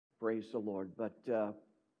Praise the Lord. But,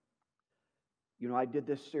 I did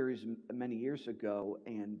this series many years ago,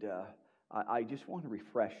 and I just want to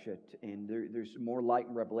refresh it. And there's more light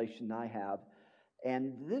and revelation than I have.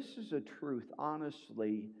 And this is a truth,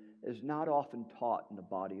 honestly, is not often taught in the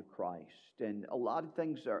body of Christ. And a lot of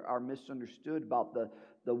things are misunderstood about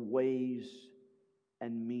the ways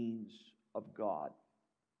and means of God.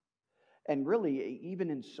 And really,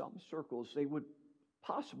 even in some circles, they would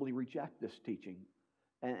possibly reject this teaching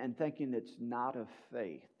and thinking it's not of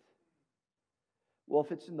faith. Well,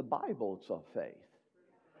 if it's in the Bible, it's of faith.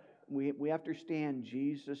 We have to understand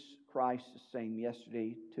Jesus Christ is the same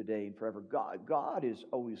yesterday, today, and forever. God is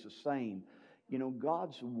always the same.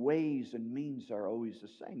 God's ways and means are always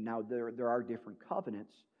the same. Now, there are different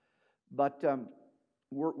covenants, but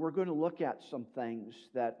we're going to look at some things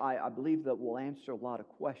that I believe that will answer a lot of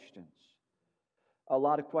questions. A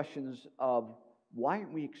lot of questions of why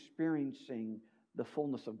aren't we experiencing the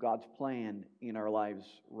fullness of God's plan in our lives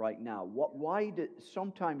right now? Why do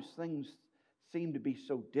sometimes things seem to be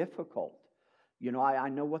so difficult? I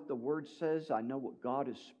know what the Word says. I know what God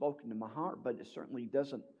has spoken to my heart, but it certainly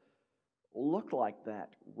doesn't look like that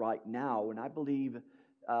right now. And I believe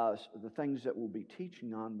the things that we'll be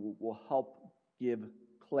teaching on will help give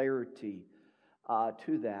clarity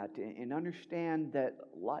to that and understand that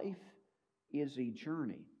life is a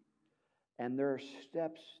journey. And there are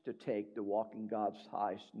steps to take to walk in God's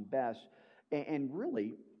highest and best. And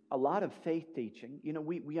really, a lot of faith teaching,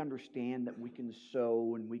 we understand that we can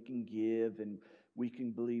sow and we can give and we can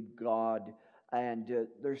believe God. And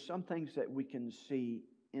there's some things that we can see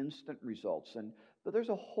instant results. But there's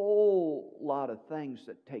a whole lot of things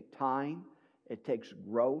that take time. It takes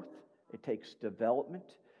growth. It takes development.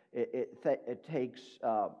 It takes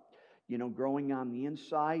growing on the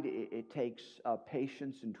inside. It takes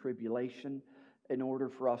patience and tribulation in order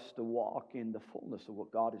for us to walk in the fullness of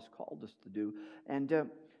what God has called us to do. And,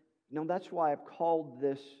 that's why I've called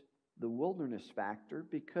this the wilderness factor,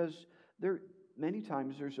 because many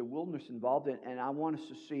times there's a wilderness involved, and I want us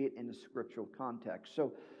to see it in a scriptural context.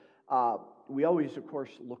 So we always, of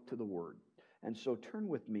course, look to the Word. And so turn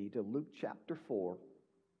with me to Luke chapter 4,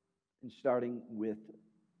 and starting with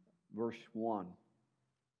verse 1.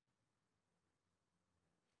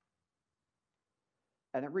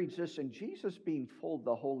 And it reads this: And Jesus, being full of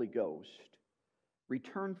the Holy Ghost,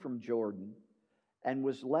 returned from Jordan, and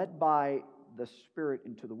was led by the Spirit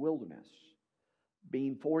into the wilderness,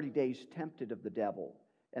 being 40 days tempted of the devil.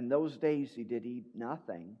 And those days he did eat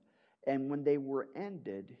nothing, and when they were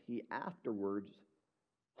ended, he afterwards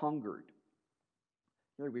hungered.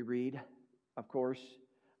 Here we read, of course,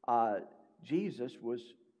 Jesus was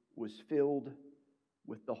filled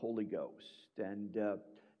with the Holy Ghost. And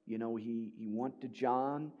he went to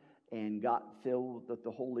John and got filled with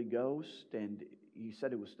the Holy Ghost, and he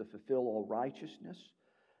said it was to fulfill all righteousness.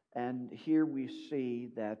 And here we see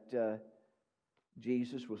that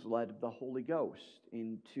Jesus was led of the Holy Ghost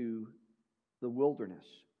into the wilderness.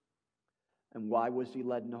 And why was he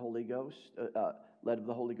led in the Holy Ghost? Led of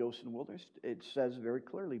the Holy Ghost in the wilderness? It says very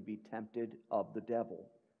clearly, be tempted of the devil.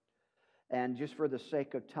 And just for the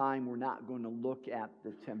sake of time, we're not going to look at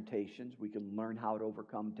the temptations. We can learn how to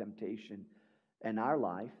overcome temptation in our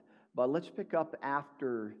life. But let's pick up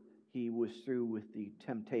after he was through with the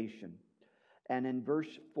temptation. And in verse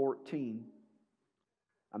 13,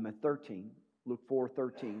 Luke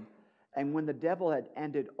 4:13, and when the devil had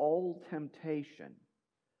ended all temptation,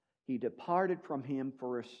 he departed from him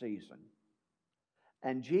for a season.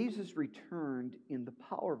 And Jesus returned in the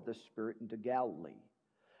power of the Spirit into Galilee.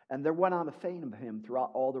 And there went on a fame of him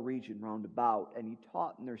throughout all the region round about, and he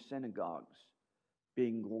taught in their synagogues,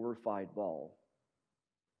 being glorified of all.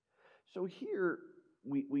 So here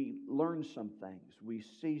we learn some things. We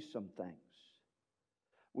see some things.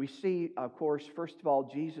 We see, of course, first of all,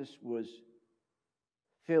 Jesus was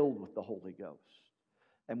filled with the Holy Ghost.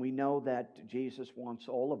 And we know that Jesus wants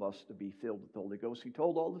all of us to be filled with the Holy Ghost. He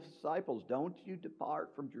told all the disciples, don't you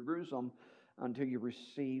depart from Jerusalem until you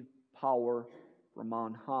receive power from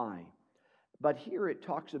on high. But here it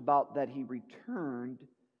talks about that he returned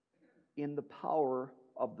in the power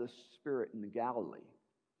of the Spirit in the Galilee.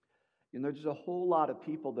 There's a whole lot of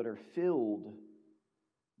people that are filled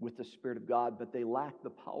with the Spirit of God, but they lack the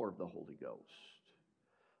power of the Holy Ghost.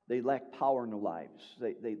 They lack power in their lives.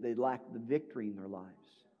 They lack the victory in their lives.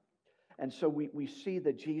 And so we see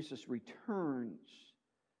that Jesus returns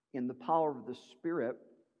in the power of the Spirit,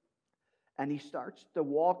 and he starts to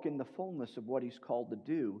walk in the fullness of what he's called to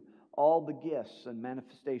do. All the gifts and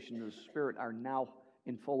manifestations of the Spirit are now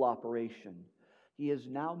in full operation. He is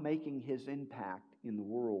now making his impact in the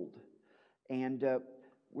world. And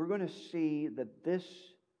we're going to see that this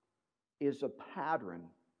is a pattern,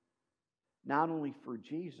 not only for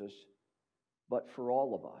Jesus, but for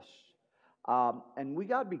all of us. And we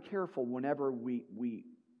got to be careful whenever we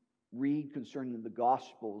read concerning the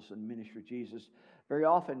Gospels and ministry of Jesus. Very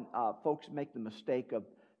often, folks make the mistake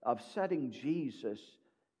of setting Jesus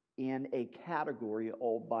in a category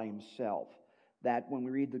all by himself. That when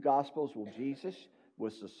we read the Gospels, well, Jesus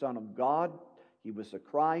was the Son of God, he was the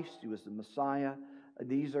Christ, he was the Messiah.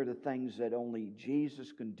 These are the things that only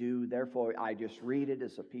Jesus can do. Therefore, I just read it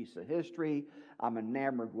as a piece of history. I'm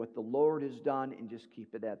enamored with what the Lord has done and just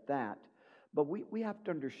keep it at that. But we have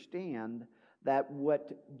to understand that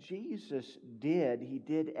what Jesus did, he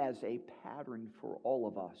did as a pattern for all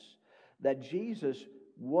of us. That Jesus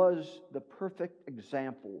was the perfect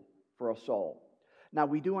example for us all. Now,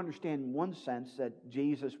 we do understand in one sense that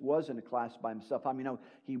Jesus was in a class by himself. I mean, no,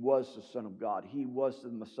 he was the Son of God. He was the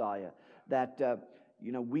Messiah. That,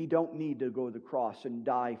 we don't need to go to the cross and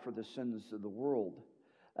die for the sins of the world.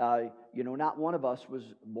 Not one of us was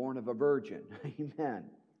born of a virgin. Amen.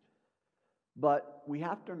 But we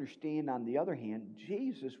have to understand, on the other hand,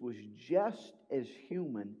 Jesus was just as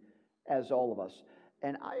human as all of us.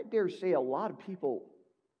 And I dare say a lot of people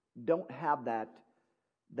don't have that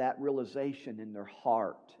realization in their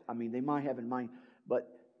heart. I mean, they might have in mind, but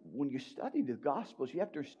when you study the Gospels, you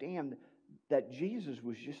have to understand that Jesus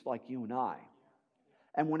was just like you and I.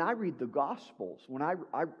 And when I read the Gospels, when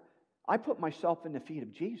I put myself in the feet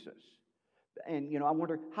of Jesus, and I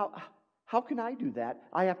wonder how can I do that?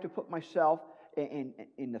 I have to put myself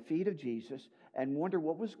in the feet of Jesus and wonder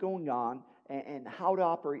what was going on and how to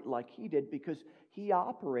operate like he did, because he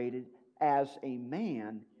operated as a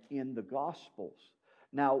man in the Gospels.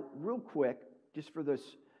 Now, real quick, just for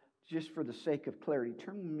the sake of clarity,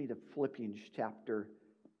 turn with me to Philippians chapter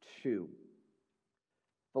 2.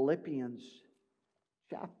 Philippians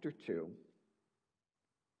chapter 2.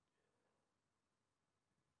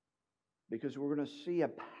 Because we're going to see a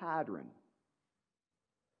pattern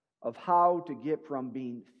of how to get from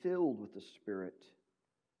being filled with the Spirit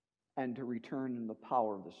and to return in the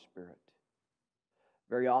power of the Spirit.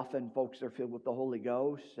 Very often, folks are filled with the Holy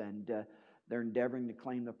Ghost and they're endeavoring to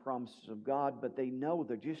claim the promises of God, but they know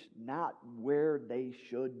they're just not where they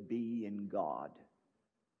should be in God.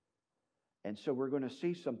 And so we're going to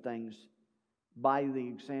see some things by the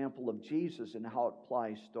example of Jesus and how it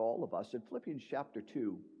applies to all of us. In Philippians chapter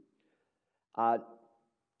 2,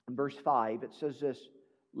 in verse 5, it says this: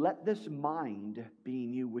 "Let this mind be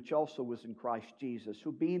in you, which also was in Christ Jesus,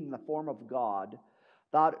 who being in the form of God,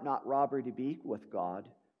 thought it not robbery to be equal with God,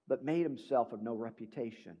 but made himself of no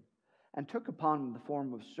reputation, and took upon him the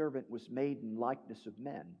form of servant, was made in likeness of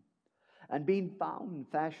men. And being found in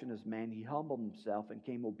fashion as man, he humbled himself and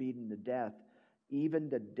came obedient to death, even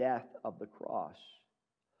the death of the cross."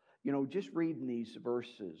 Just reading these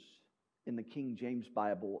verses in the King James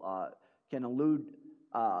Bible can elude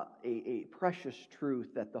a precious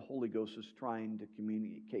truth that the Holy Ghost is trying to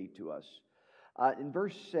communicate to us. In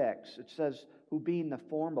verse 6, it says, "Who being the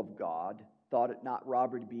form of God, thought it not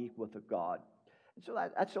robbery to be equal with God." And so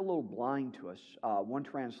that's a little blind to us. One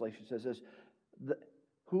translation says this: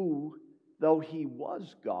 "Who, though he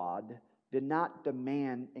was God, did not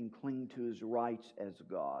demand and cling to his rights as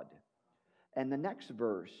God." And the next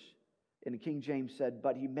verse in the King James said,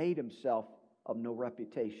 "But he made himself of no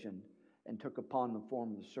reputation and took upon the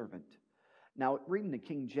form of the servant." Now, reading the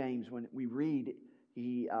King James, when we read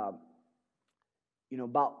he,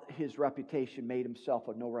 about his reputation, made himself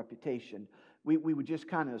of no reputation, we would just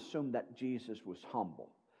kind of assume that Jesus was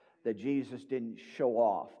humble, that Jesus didn't show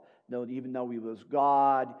off. No, even though he was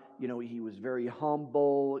God, he was very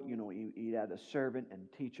humble. He had a servant and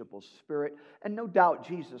teachable spirit, and no doubt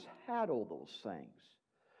Jesus had all those things.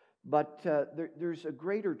 But there's a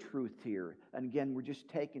greater truth here. And again, we're just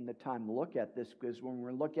taking the time to look at this, because when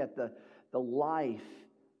we look at the life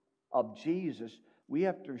of Jesus, we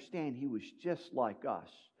have to understand he was just like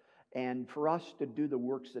us. And for us to do the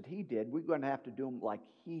works that he did, we're going to have to do them like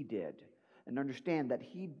he did. And understand that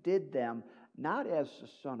he did them not as the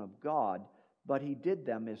Son of God, but he did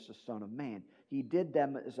them as the Son of Man. He did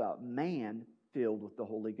them as a man filled with the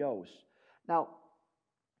Holy Ghost. Now,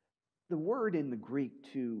 the word in the Greek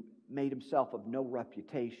to made himself of no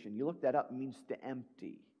reputation, you look that up, it means to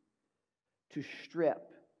empty, to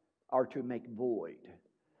strip, or to make void.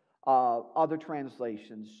 Other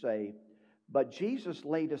translations say, "But Jesus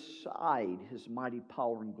laid aside his mighty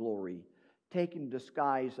power and glory, taking the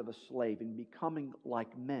disguise of a slave and becoming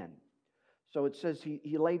like men." So it says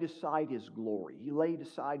he laid aside his glory. He laid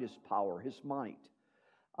aside his power, his might.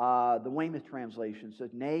 The Weymouth translation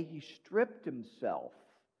says, "Nay, he stripped himself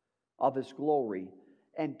of his glory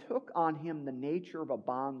and took on him the nature of a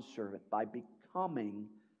bondservant by becoming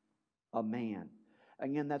a man.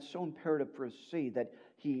 Again, that's so imperative for us to see that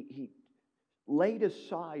he laid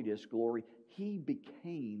aside his glory. He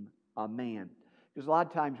became a man. Because a lot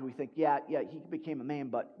of times we think, yeah, he became a man,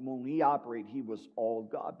 but when he operated, he was all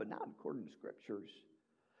God, but not according to Scriptures.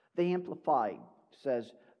 The Amplified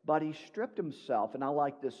says, but he stripped himself, and I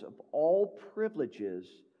like this, of all privileges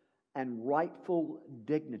and rightful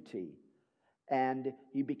dignity, and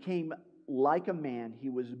he became like a man. He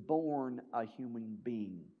was born a human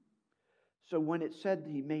being. So when it said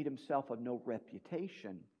that he made himself of no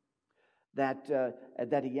reputation, that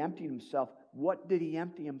he emptied himself, what did he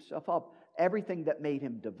empty himself of? Everything that made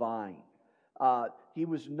him divine. He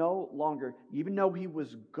was no longer, even though he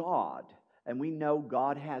was God, and we know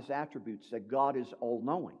God has attributes, that God is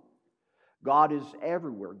all-knowing. God is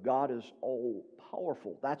everywhere. God is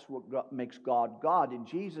all-powerful. That's what makes God God. And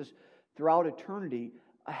Jesus, throughout eternity,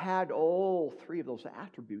 had all three of those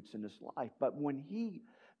attributes in his life. But when he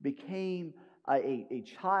became a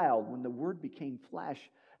child, when the Word became flesh,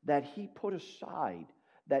 that he put aside,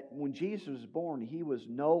 that when Jesus was born, he was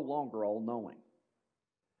no longer all-knowing.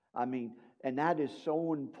 I mean, and that is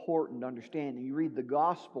so important to understand. And you read the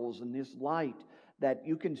Gospels in this light, that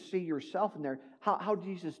you can see yourself in there. How did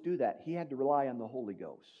Jesus do that? He had to rely on the Holy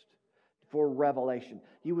Ghost for revelation.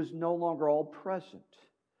 He was no longer all-present.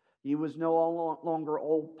 He was no longer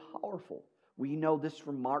all-powerful. We know this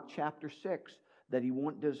from Mark chapter 6, that he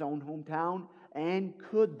went to his own hometown and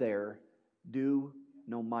could there do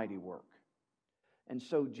no mighty work. And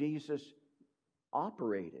so Jesus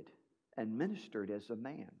operated and ministered as a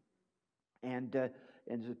man. And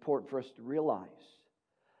it's important for us to realize.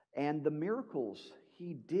 And the miracles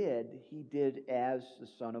he did as the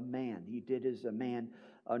Son of Man. He did as a man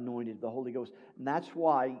anointed with the Holy Ghost. And that's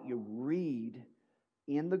why you read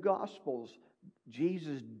in the Gospels,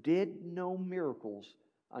 Jesus did no miracles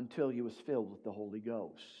until he was filled with the Holy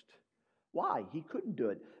Ghost. Why? He couldn't do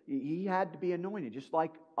it. He had to be anointed, just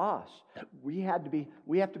like us. We have to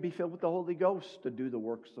be filled with the Holy Ghost to do the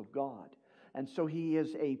works of God. And so he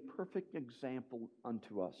is a perfect example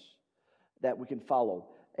unto us that we can follow.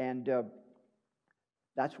 And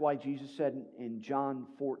that's why Jesus said in John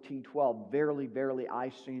 14:12, verily, verily, I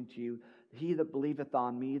say unto you, he that believeth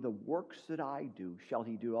on me, the works that I do shall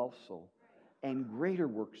he do also. And greater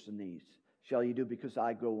works than these shall he do, because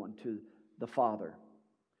I go unto the Father.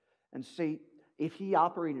 And see, if he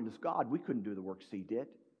operated as God, we couldn't do the works he did.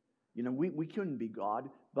 You know, we couldn't be God.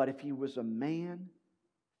 But if he was a man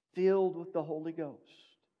filled with the Holy Ghost.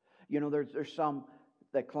 You know, there's some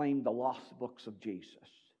that claim the lost books of Jesus.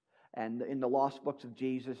 And in the lost books of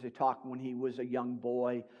Jesus, they talk when he was a young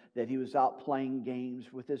boy, that he was out playing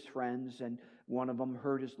games with his friends, and one of them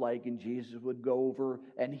hurt his leg, and Jesus would go over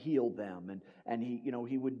and heal them, and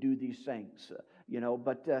he would do these things,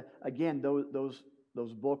 But again,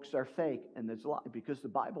 those books are fake, and there's a lie, because the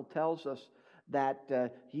Bible tells us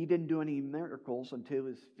that he didn't do any miracles until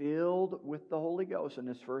he was filled with the Holy Ghost. And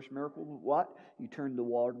his first miracle was what? He turned the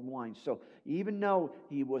water into wine. So even though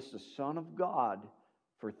he was the Son of God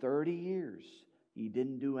for 30 years, he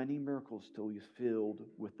didn't do any miracles till he was filled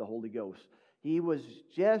with the Holy Ghost. He was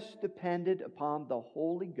just dependent upon the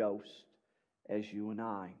Holy Ghost as you and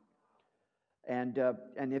I. And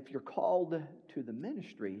if you're called to the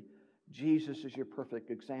ministry, Jesus is your perfect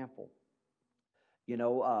example.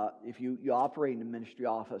 If you operate in a ministry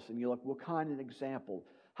office and you look, what kind of example?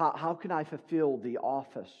 How can I fulfill the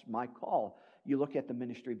office, my call? You look at the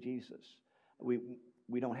ministry of Jesus.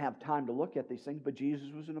 We don't have time to look at these things, but Jesus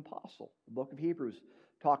was an apostle. The book of Hebrews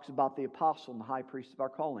talks about the apostle and the high priest of our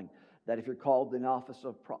calling, that if you're called in the office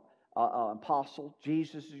of apostle,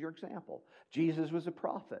 Jesus is your example. Jesus was a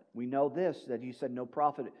prophet. We know this, that he said no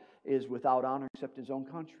prophet is without honor except his own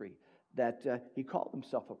country. That he called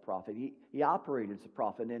himself a prophet. He operated as a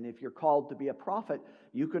prophet. And if you're called to be a prophet,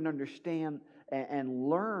 you can understand and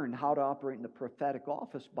learn how to operate in the prophetic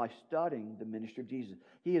office by studying the ministry of Jesus.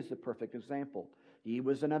 He is the perfect example. He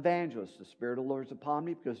was an evangelist. The Spirit of the Lord is upon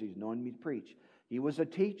me because he's anointed me to preach. He was a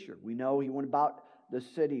teacher. We know he went about the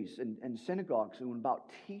cities and synagogues. He went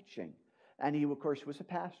about teaching. And he, of course, was a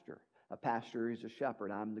pastor. A pastor is a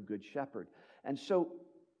shepherd. I'm the good shepherd. And so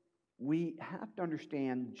we have to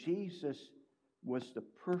understand Jesus was the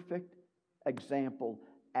perfect example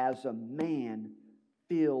as a man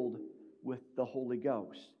filled with the Holy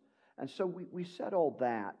Ghost. And so we said all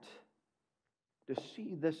that to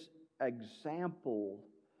see this example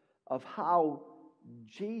of how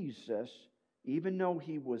Jesus, even though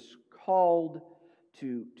he was called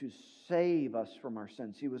to save us from our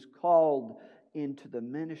sins, he was called into the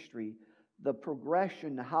ministry, the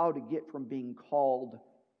progression, how to get from being called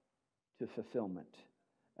to fulfillment.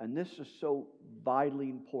 And this is so vitally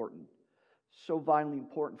important. So vitally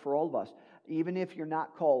important for all of us. Even if you're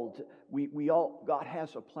not called, God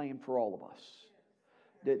has a plan for all of us.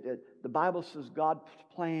 The Bible says God's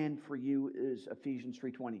plan for you is Ephesians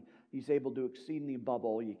 3:20. He's able to do exceedingly above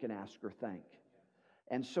all you can ask or think.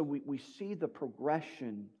 And so we see the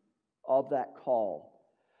progression of that call.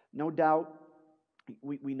 No doubt,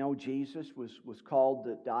 we know Jesus was called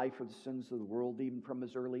to die for the sins of the world even from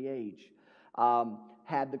his early age.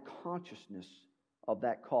 Had the consciousness of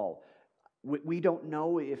that call. We don't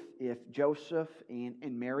know if Joseph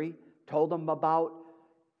and Mary told him about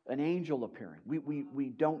an angel appearing. We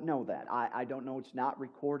don't know that. I don't know. It's not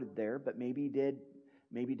recorded there, but maybe he did,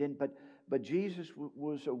 maybe he didn't. But Jesus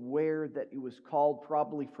was aware that he was called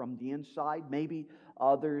probably from the inside. Maybe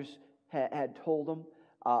others had told him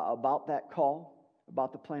about that call,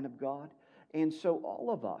 about the plan of God. And so all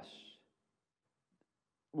of us,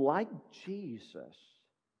 like Jesus,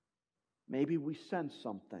 maybe we sense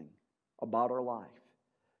something about our life.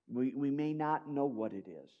 We may not know what it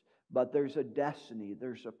is, but there's a destiny,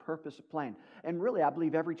 there's a purpose, a plan. And really, I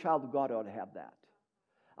believe every child of God ought to have that.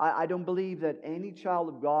 I don't believe that any child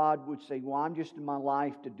of God would say, well, I'm just in my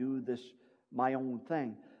life to do this, my own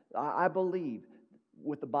thing. I believe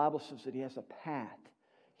what the Bible says, that He has a path.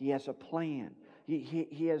 He has a plan.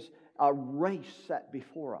 He has a race set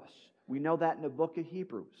before us. We know that in the book of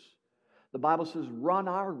Hebrews. The Bible says, run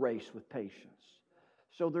our race with patience.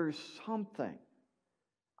 So there's something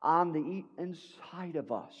on the inside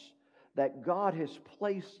of us that God has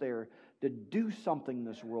placed there to do something in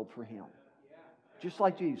this world for Him. Just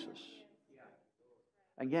like Jesus.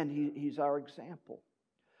 Again, He's our example.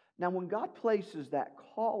 Now, when God places that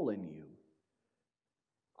call in you,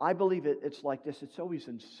 I believe it's like this. It's always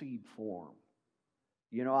in seed form.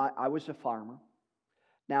 You know, I was a farmer.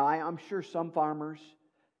 Now, I'm sure some farmers,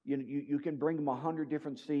 you can bring them 100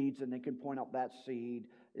 different seeds and they can point out that seed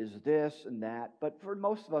is this and that. But for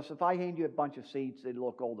most of us, if I hand you a bunch of seeds, they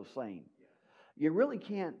look all the same. You really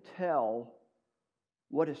can't tell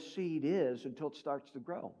what a seed is until it starts to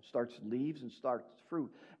grow, starts leaves and starts fruit.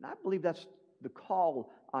 And I believe that's the call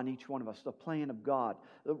on each one of us, the plan of God.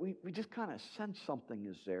 We just kind of sense something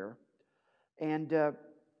is there. And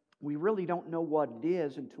we really don't know what it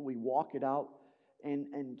is until we walk it out and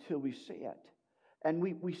until we see it. And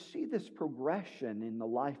we see this progression in the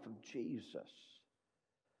life of Jesus.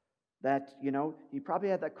 That, he probably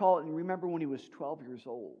had that call. And remember when he was 12 years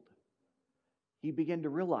old, he began to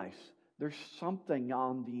realize there's something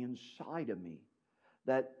on the inside of me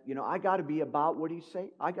that, I got to be about, what did he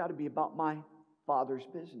say? I got to be about my Father's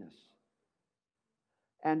business.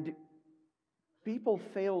 And people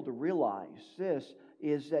fail to realize this,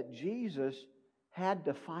 is that Jesus had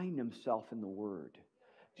to find himself in the Word.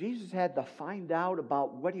 Jesus had to find out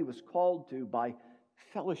about what he was called to by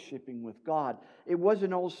fellowshipping with God. It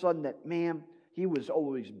wasn't all of a sudden that, he was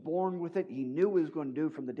always born with it. He knew what he was going to do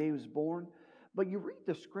from the day he was born. But you read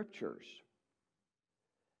the Scriptures,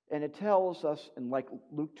 and it tells us, in like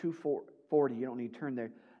Luke 2:40, you don't need to turn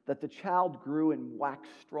there, that the child grew and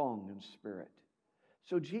waxed strong in spirit.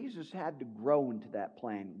 So Jesus had to grow into that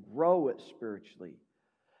plan, grow it spiritually.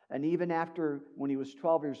 And even after, when he was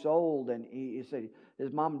 12 years old, and he said,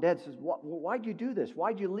 his mom and dad says, why'd you do this?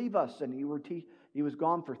 Why'd you leave us? And he was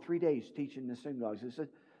gone for 3 days teaching the synagogues. He said,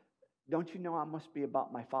 don't you know I must be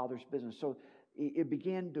about my Father's business? So it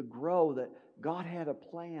began to grow that God had a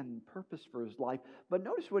plan and purpose for his life. But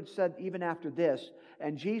notice what it said even after this,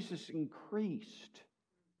 and Jesus increased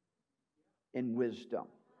in wisdom.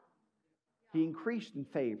 He increased in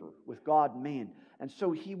favor with God and man. And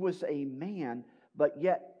so he was a man, but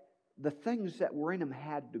yet the things that were in him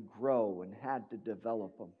had to grow and had to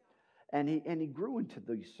develop them. And he grew into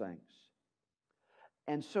these things.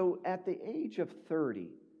 And so at the age of 30,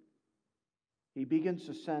 he begins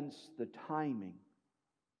to sense the timing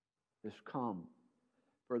has come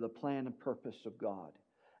for the plan and purpose of God.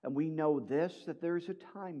 And we know this, that there's a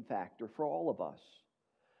time factor for all of us.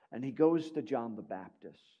 And he goes to John the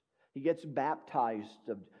Baptist. He gets baptized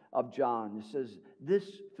of John. It says, this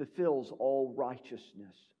fulfills all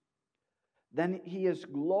righteousness. Then he is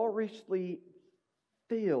gloriously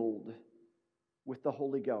filled with the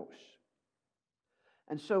Holy Ghost.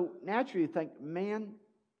 And so naturally you think,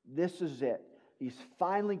 this is it. He's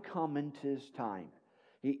finally come into his time.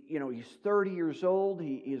 He's 30 years old.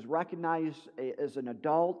 He is recognized as an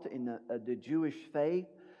adult in the Jewish faith.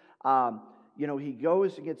 He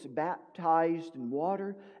goes and gets baptized in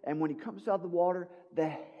water. And when he comes out of the water,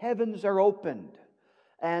 the heavens are opened.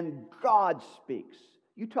 And God speaks.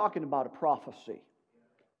 You're talking about a prophecy.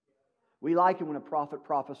 We like it when a prophet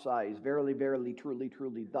prophesies, verily, verily, truly,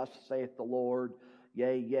 truly, thus saith the Lord,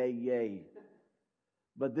 yea, yea, yea.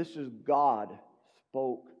 But this is God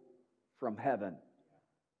spoke from heaven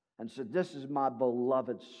and said, this is my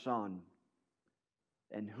beloved Son,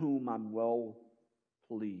 in whom I'm well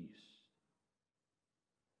pleased.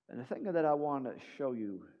 And the thing that I want to show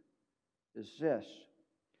you is this.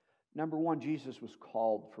 Number one, Jesus was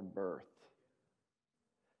called from birth.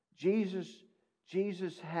 Jesus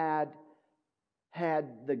had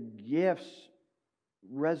the gifts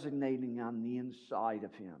resonating on the inside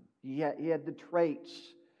of him. He had the traits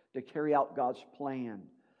to carry out God's plan.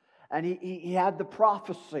 And he had the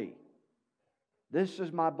prophecy. This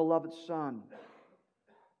is my beloved Son.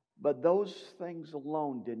 But those things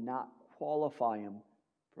alone did not qualify him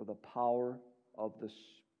for the power of the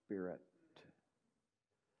Spirit.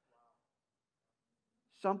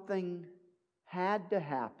 Something had to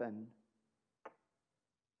happen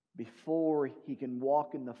before he can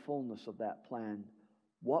walk in the fullness of that plan.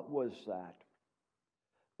 What was that?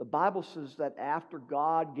 The Bible says that after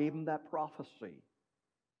God gave him that prophecy,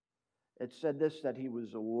 it said this, that he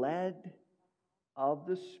was led of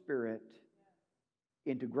the Spirit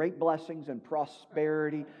into great blessings and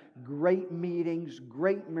prosperity, great meetings,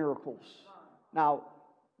 great miracles. Now,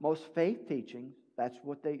 most faith teachings, that's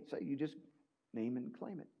what they say. You just name and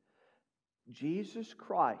claim it. Jesus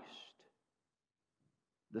Christ,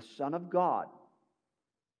 the Son of God,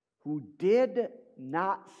 who did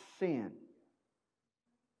not sin,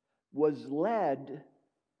 was led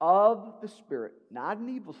of the Spirit, not an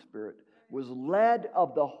evil spirit, was led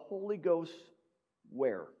of the Holy Ghost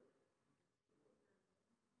where?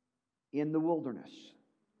 In the wilderness.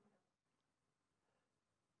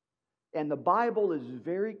 And the Bible is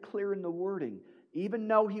very clear in the wording. Even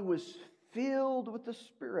though he was filled with the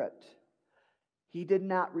Spirit, he did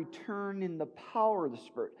not return in the power of the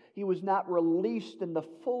Spirit. He was not released in the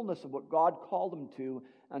fullness of what God called him to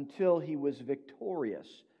until he was victorious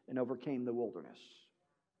and overcame the wilderness.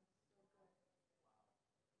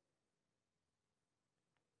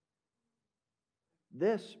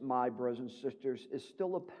 This, my brothers and sisters, is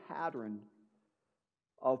still a pattern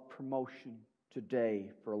of promotion today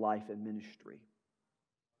for life and ministry.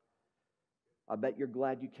 I bet you're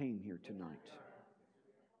glad you came here tonight.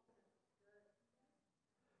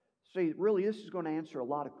 See, really, this is going to answer a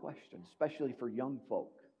lot of questions, especially for young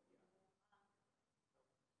folk.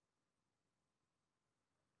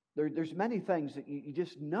 There's many things that you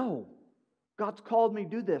just know. God's called me to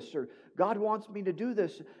do this, or God wants me to do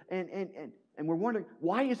this, and we're wondering,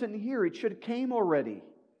 why isn't it here? It should have came already.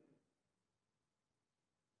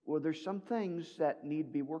 Well, there's some things that need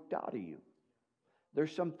to be worked out of you.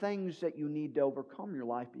 There's some things that you need to overcome in your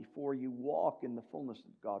life before you walk in the fullness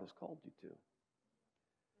that God has called you to.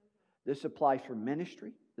 This applies for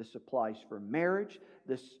ministry. This applies for marriage.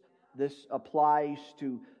 This applies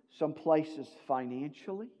to some places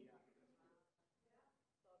financially.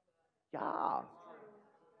 Yeah.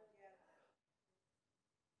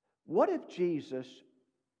 What if Jesus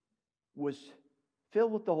was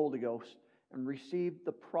filled with the Holy Ghost and received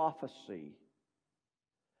the prophecy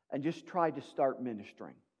and just tried to start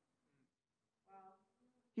ministering?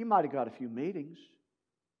 He might have got a few meetings,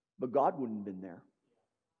 but God wouldn't have been there.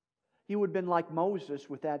 He would have been like Moses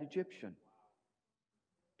with that Egyptian,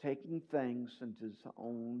 taking things into his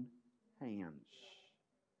own hands.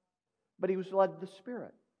 But he was led of the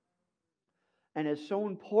Spirit. And it's so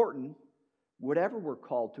important, whatever we're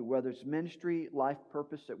called to, whether it's ministry, life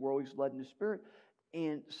purpose, that we're always led in the Spirit.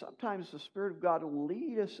 And sometimes the Spirit of God will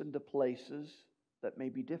lead us into places that may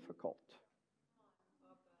be difficult.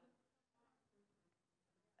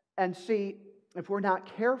 And see, if we're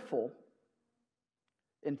not careful,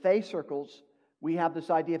 in faith circles, we have this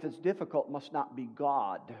idea if it's difficult, it must not be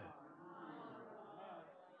God.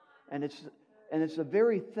 And it's the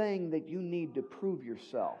very thing that you need to prove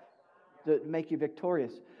yourself, to make you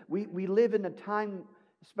victorious. We live in a time,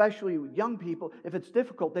 especially with young people, if it's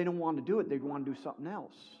difficult, they don't want to do it. They want to do something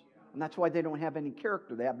else. And that's why they don't have any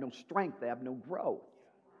character. They have no strength. They have no growth.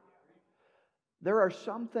 There are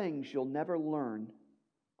some things you'll never learn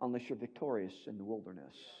unless you're victorious in the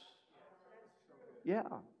wilderness. Yeah.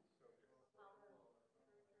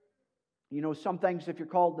 You know, some things if you're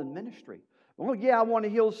called in ministry. Well, yeah, I want to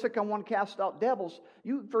heal the sick. I want to cast out devils.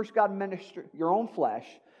 You first got to minister your own flesh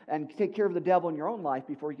and take care of the devil in your own life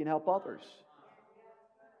before you can help others.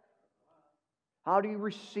 How do you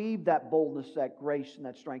receive that boldness, that grace, and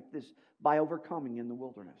that strength? This by overcoming in the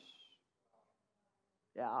wilderness.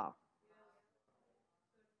 Yeah.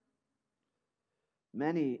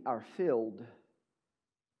 Many are filled,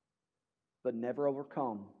 but never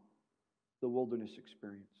overcome the wilderness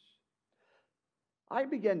experience. I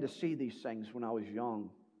began to see these things when I was young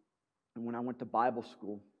and when I went to Bible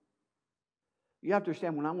school. You have to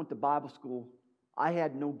understand, when I went to Bible school, I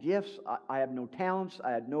had no gifts, I had no talents,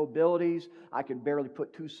 I had no abilities. I could barely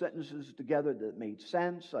put two sentences together that made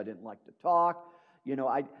sense. I didn't like to talk.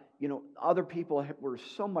 Other people were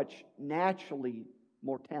so much naturally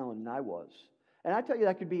more talented than I was. And I tell you,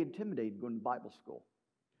 that could be intimidating going to Bible school.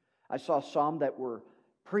 I saw some that were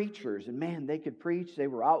preachers, and man, they could preach. They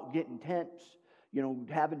were out getting tents,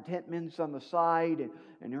 having tent mints on the side,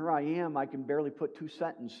 and here I am, I can barely put two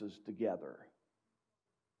sentences together.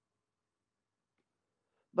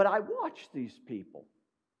 But I watched these people.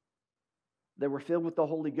 They were filled with the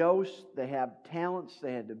Holy Ghost. They had talents.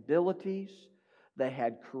 They had abilities. They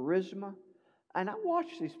had charisma. And I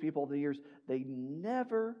watched these people over the years. They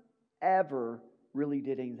never, ever really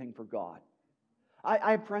did anything for God.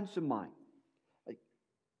 I have friends of mine.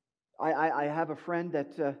 I have a friend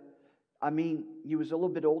that, he was a little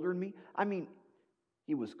bit older than me.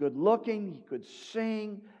 He was good looking. He could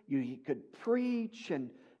sing. He could preach. And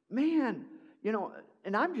man,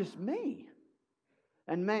 and I'm just me.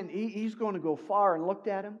 And man, he's going to go far. And looked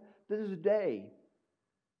at him to this day.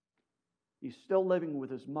 He's still living with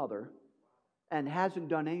his mother and hasn't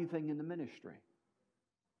done anything in the ministry.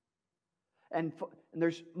 And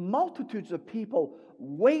there's multitudes of people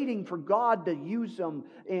waiting for God to use them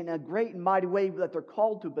in a great and mighty way that they're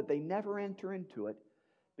called to, but they never enter into it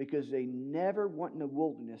because they never went in the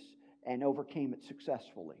wilderness and overcame it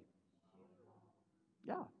successfully.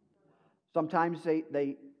 Yeah. Sometimes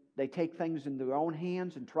they take things into their own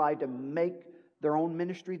hands and try to make their own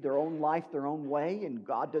ministry, their own life, their own way, and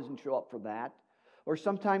God doesn't show up for that. Or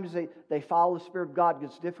sometimes they follow the Spirit of God,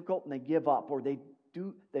 gets difficult, and they give up, or they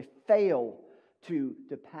fail to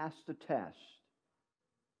pass the test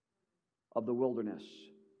of the wilderness.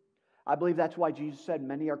 I believe that's why Jesus said,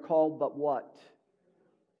 many are called, but what?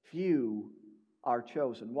 Few are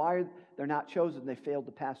chosen. Why they're not chosen? They failed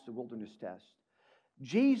to pass the wilderness test.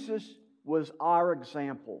 Jesus was our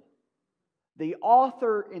example, the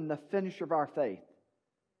author and the finisher of our faith.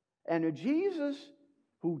 And a Jesus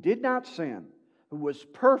who did not sin, who was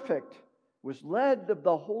perfect, was led of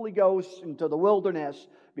the Holy Ghost into the wilderness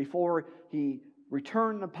before He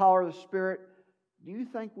returned the power of the Spirit. Do you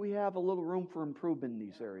think we have a little room for improvement in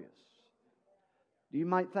these areas? Do you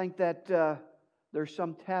might think that there's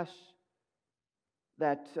some tests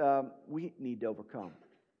that we need to overcome?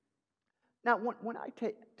 Now, when I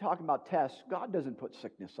talk about tests, God doesn't put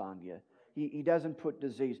sickness on you. He doesn't put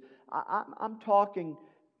disease. I'm talking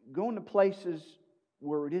going to places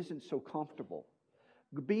where it isn't so comfortable.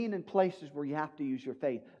 Being in places where you have to use your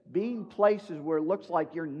faith. Being places where it looks like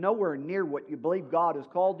you're nowhere near what you believe God has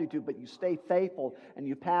called you to, but you stay faithful and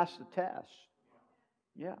you pass the test.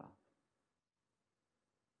 Yeah.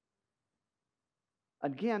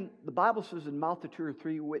 Again, the Bible says, in mouth of two or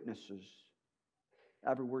three witnesses,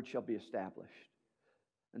 every word shall be established.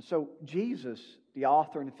 And so Jesus, the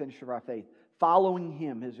author and the finisher of our faith, following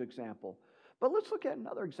Him, His example. But let's look at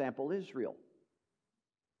another example, Israel.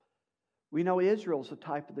 We know Israel is a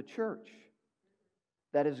type of the church.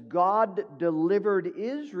 That as God delivered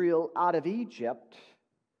Israel out of Egypt,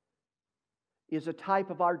 is a type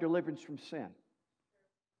of our deliverance from sin.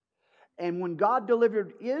 And when God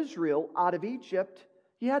delivered Israel out of Egypt,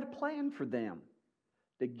 He had a plan for them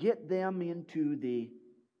to get them into the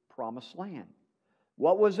promised land.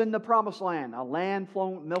 What was in the promised land? A land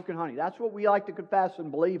flowing with milk and honey. That's what we like to confess and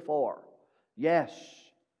believe for. Yes.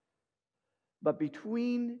 But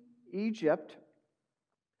between Egypt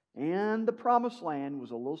and the promised land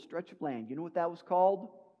was a little stretch of land. You know what that was called?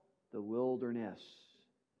 The wilderness.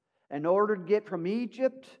 In order to get from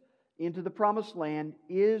Egypt into the promised land,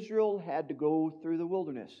 Israel had to go through the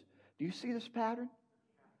wilderness. Do you see this pattern?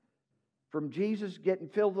 From Jesus getting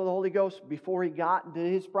filled with the Holy Ghost before He got into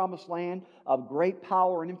His promised land of great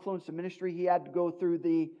power and influence in ministry, He had to go through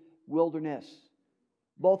the wilderness.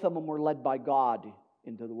 Both of them were led by God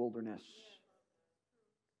into the wilderness.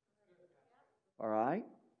 All right?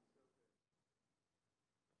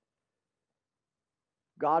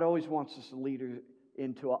 God always wants us to lead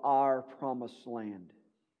into our promised land.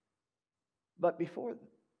 But before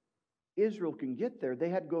Israel can get there, they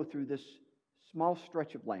had to go through this small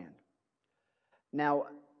stretch of land. Now,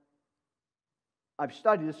 I've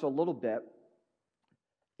studied this a little bit.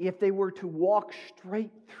 If they were to walk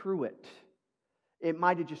straight through it, it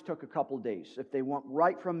might have just took a couple of days. If they went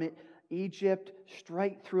right from Egypt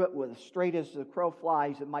straight through it, with straight as the crow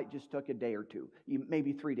flies, it might just took a day or two,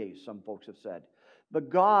 maybe 3 days, some folks have said. But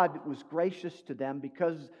God was gracious to them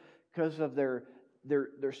because of their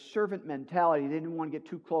their servant mentality. They didn't want to get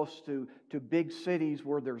too close to big cities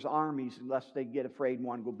where there's armies unless they get afraid and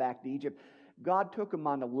want to go back to Egypt. God took them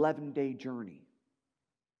on an 11-day journey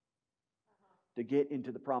to get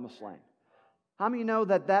into the Promised Land. How many know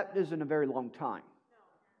that that isn't a very long time?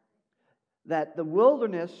 That the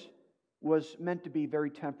wilderness was meant to be very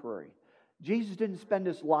temporary. Jesus didn't spend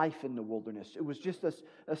His life in the wilderness. It was just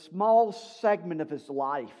a small segment of His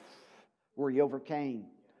life where He overcame.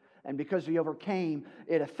 And because He overcame,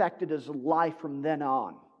 it affected His life from then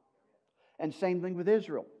on. And same thing with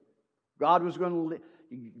Israel. God was going to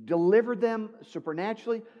deliver them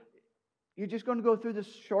supernaturally. You're just going to go through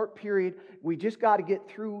this short period. We just got to get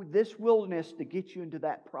through this wilderness to get you into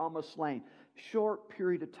that Promised Land. Short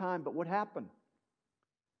period of time, but what happened?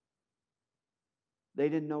 They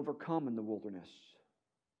didn't overcome in the wilderness.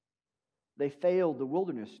 They failed the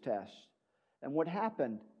wilderness test. And what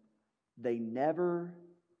happened? They never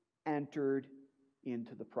entered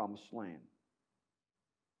into the Promised Land.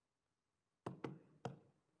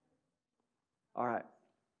 All right.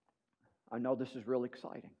 I know this is really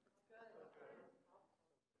exciting.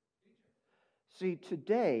 See,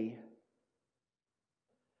 today,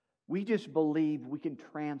 we just believe we can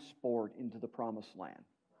transport into the Promised Land.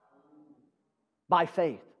 By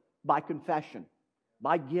faith, by confession,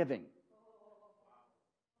 by giving.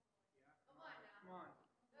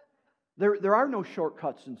 There are no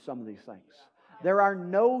shortcuts in some of these things. There are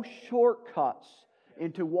no shortcuts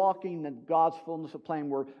into walking in God's fullness of plan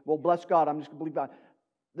where, well, bless God, I'm just going to believe God.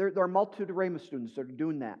 There are a multitude of Rhema students that are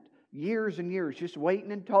doing that. Years and years, just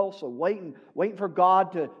waiting in Tulsa, waiting for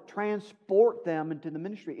God to transport them into the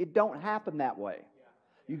ministry. It don't happen that way.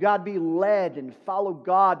 You got to be led and follow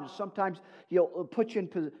God. And sometimes He'll put you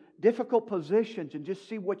in difficult positions and just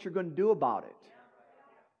see what you're going to do about it.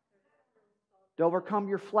 To overcome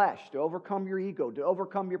your flesh, to overcome your ego, to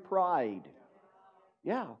overcome your pride.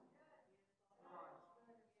 Yeah.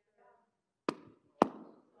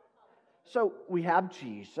 So we have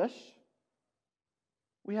Jesus.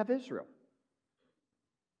 We have Israel.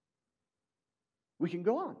 We can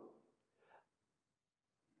go on.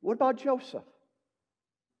 What about Joseph?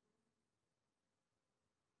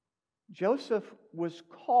 Joseph was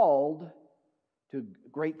called to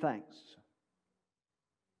great things.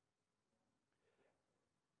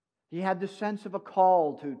 He had the sense of a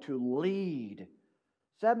call to lead.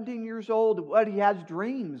 17 years old, what he has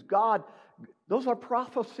dreams. God, those are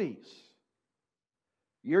prophecies.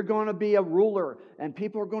 You're going to be a ruler, and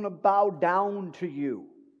people are going to bow down to you.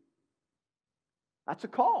 That's a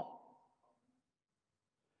call.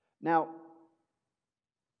 Now,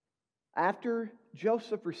 after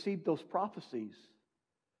Joseph received those prophecies,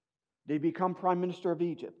 did he become prime minister of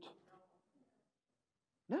Egypt?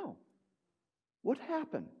 No. What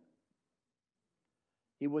happened?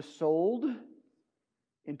 He was sold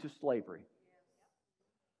into slavery.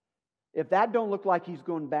 If that don't look like he's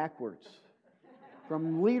going backwards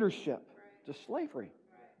from leadership to slavery.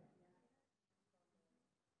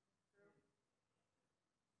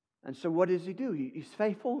 And so what does he do? He's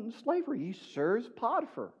faithful in slavery. He serves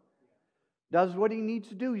Potiphar. Does what he needs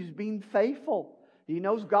to do. He's being faithful. He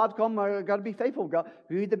knows God's called him. I've got to be faithful. God,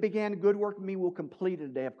 he that began a good work in me will complete it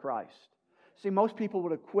in the day of Christ. See, most people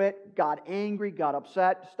would have quit, got angry, got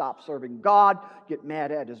upset, stopped serving God, get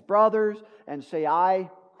mad at his brothers, and say,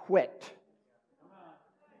 I quit.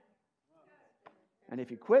 And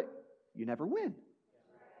if you quit, you never win.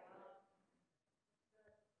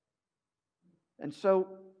 And so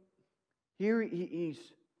here he's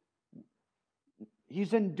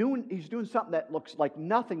doing something that looks like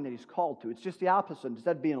nothing that he's called to. It's just the opposite.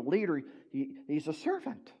 Instead of being a leader, he's a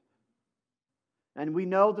servant. And we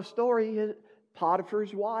know the story.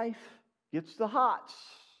 Potiphar's wife gets the hots.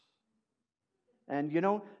 And,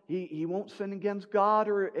 he won't sin against God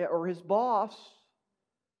or his boss.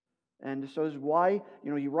 And so his wife,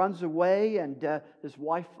 he runs away, and his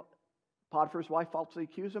wife, Potiphar's wife, falsely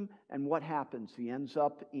accuses him. And what happens? He ends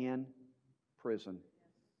up in prison.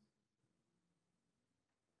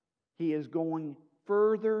 He is going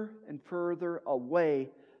further and further away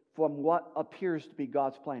from what appears to be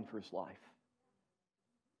God's plan for his life.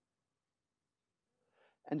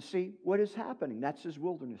 And see, what is happening? That's his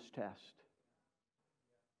wilderness test.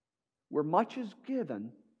 Where much is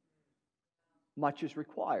given, much is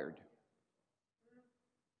required.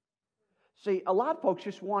 See, a lot of folks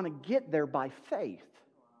just want to get there by faith.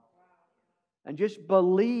 And just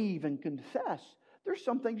believe and confess. There's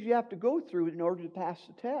some things you have to go through in order to pass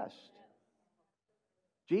the test.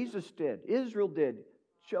 Jesus did. Israel did.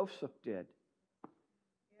 Joseph did.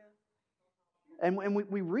 And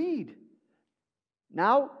we read.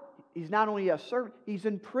 Now, he's not only a servant, he's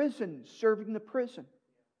in prison, serving the prison.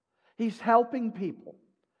 He's helping people.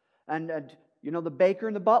 And the baker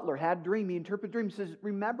and the butler had a dream. He interpreted the dream. He says,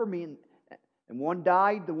 remember me. And one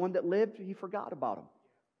died. The one that lived, he forgot about him.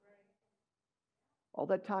 All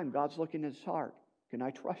that time, God's looking at his heart. Can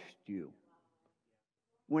I trust you?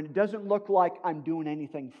 When it doesn't look like I'm doing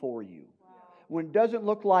anything for you. When it doesn't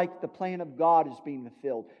look like the plan of God is being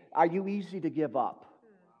fulfilled. Are you easy to give up?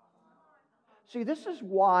 See, this is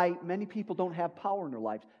why many people don't have power in their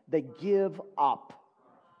lives. They give up.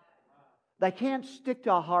 They can't stick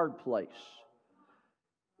to a hard place.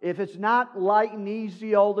 If it's not light and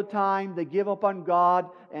easy all the time, they give up on God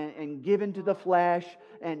and give into the flesh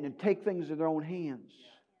and take things in their own hands.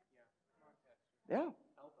 Yeah.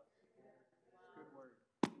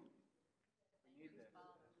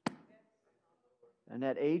 And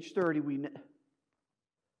at age 30,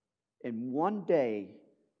 in one day,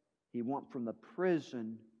 he went from the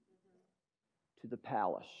prison to the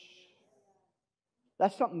palace.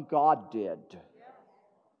 That's something God did.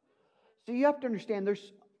 See, you have to understand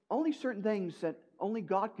there's only certain things that only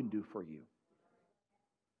God can do for you.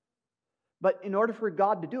 But in order for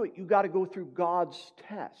God to do it, you've got to go through God's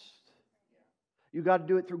test. You've got to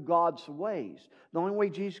do it through God's ways. The only way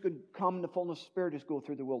Jesus could come in the fullness of Spirit is go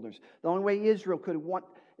through the wilderness. The only way Israel could have went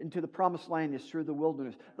into the promised land is through the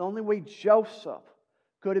wilderness. The only way Joseph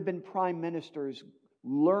could have been prime minister is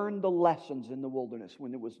learn the lessons in the wilderness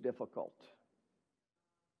when it was difficult.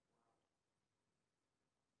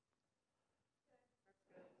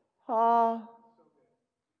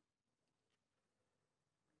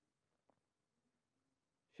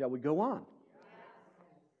 Shall we go on?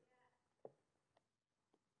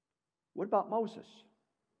 What about Moses?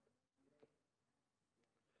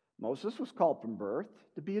 Moses was called from birth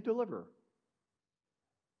to be a deliverer.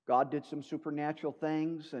 God did some supernatural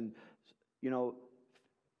things, and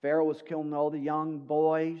Pharaoh was killing all the young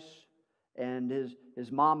boys, and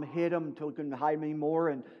his mom hid him until he couldn't hide him anymore,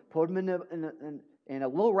 and put him in a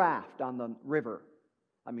little raft on the river.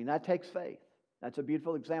 I mean, that takes faith. That's a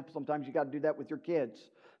beautiful example. Sometimes you got to do that with your kids.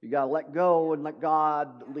 You got to let go and let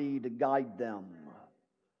God lead and guide them.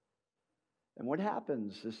 And what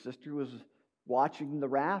happens? This sister was watching the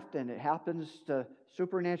raft, and it happens to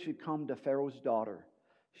supernaturally come to Pharaoh's daughter.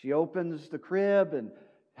 She opens the crib and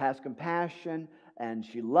has compassion, and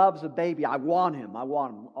she loves a baby. I want him.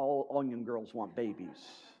 All young girls want babies.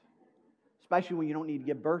 Especially when you don't need to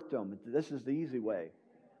give birth to them. This is the easy way.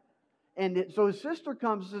 And so his sister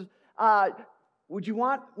comes and says, would you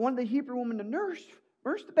want one of the Hebrew women to nurse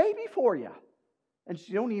the baby for you? And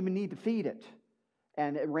she don't even need to feed it.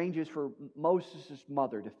 And it arranges for Moses'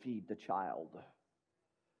 mother to feed the child.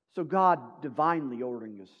 So God divinely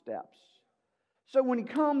ordering his steps. So when he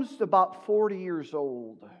comes to about 40 years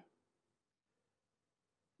old,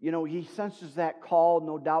 he senses that call.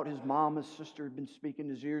 No doubt his mom, his sister had been speaking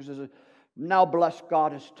in his ears. Now bless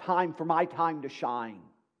God, it's time for my time to shine.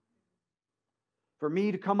 For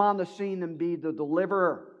me to come on the scene and be the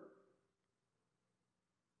deliverer.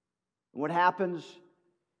 And what happens?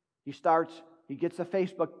 He gets a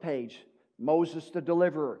Facebook page, Moses the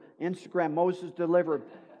Deliverer. Instagram, Moses Deliverer.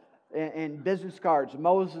 And business cards,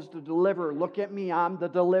 Moses the Deliverer. Look at me, I'm the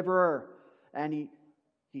deliverer. And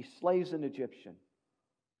he slays an Egyptian.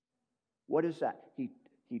 What is that?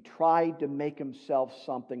 He tried to make himself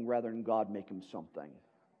something rather than God make him something.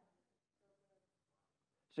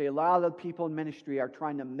 See, a lot of the people in ministry are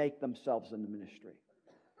trying to make themselves in the ministry.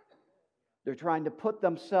 They're trying to put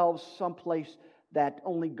themselves someplace that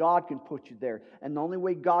only God can put you there. And the only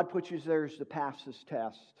way God puts you there is to pass this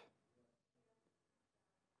test.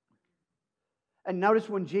 And notice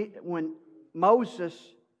when Moses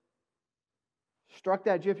struck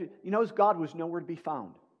that Egyptian, God was nowhere to be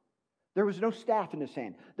found. There was no staff in his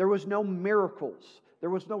hand. There was no miracles. There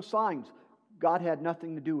was no signs. God had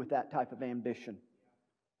nothing to do with that type of ambition.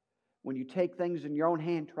 When you take things in your own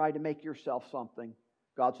hand, try to make yourself something,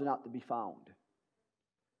 God's not to be found.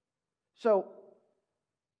 So,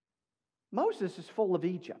 Moses is full of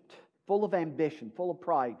Egypt, full of ambition, full of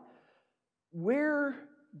pride. Where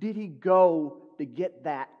did he go to get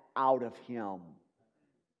that out of him?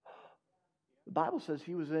 The Bible says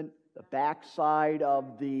he was in the backside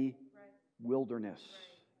of the wilderness.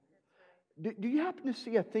 Do you happen to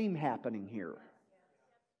see a theme happening here?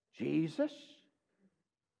 Jesus,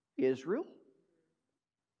 Israel,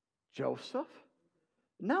 Joseph,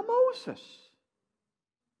 now Moses.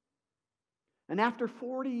 And after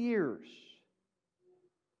 40 years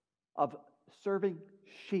of serving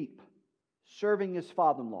sheep, serving his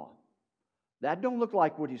father-in-law, that don't look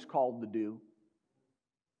like what he's called to do.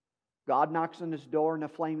 God knocks on his door in a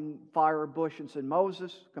flaming fire bush and said,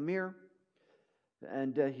 Moses, come here.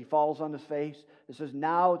 And he falls on his face. It says,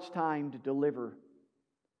 now it's time to deliver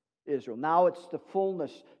Israel. Now it's the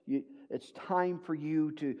fullness. It's time for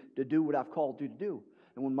you to do what I've called you to do.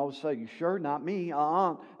 And when Moses said, you sure? Not me.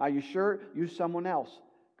 Are you sure? Use someone else.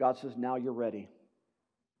 God says, now you're ready.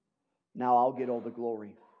 Now I'll get all the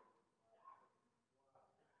glory.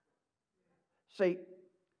 See,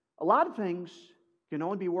 a lot of things can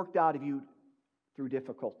only be worked out of you through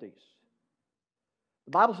difficulties.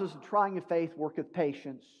 The Bible says, the trying of faith worketh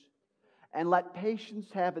patience, and let patience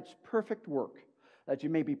have its perfect work, that you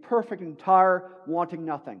may be perfect and entire, wanting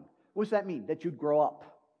nothing. What does that mean? That you'd grow up.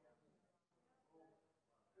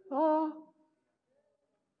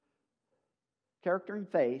 Character and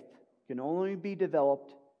faith can only be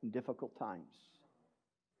developed in difficult times.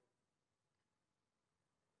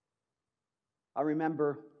 I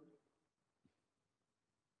remember,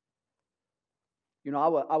 I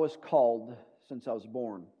was called since I was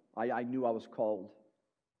born. I knew I was called,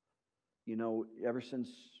 ever since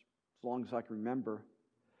as long as I can remember.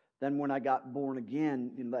 Then when I got born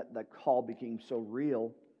again, that call became so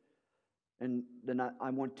real. And then I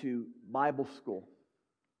went to Bible school.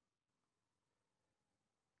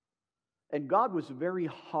 And God was very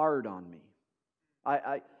hard on me.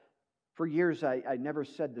 For years, I never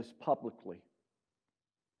said this publicly.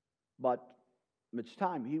 But it's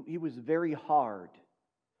time. He was very hard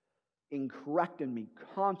in correcting me,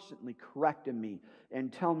 constantly correcting me,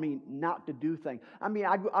 and telling me not to do things. I mean,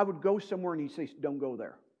 I would go somewhere and he'd say, don't go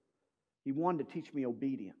there. He wanted to teach me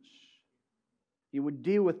obedience. He would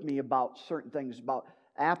deal with me about certain things, about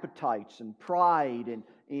appetites and pride,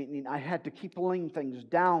 and I had to keep laying things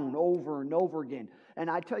down over and over again. And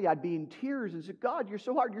I tell you, I'd be in tears and say, God, you're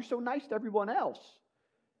so hard. You're so nice to everyone else.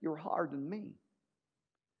 You're hard on me.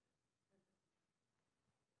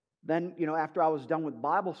 Then, after I was done with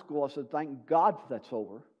Bible school, I said, thank God that's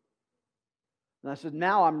over. And I said,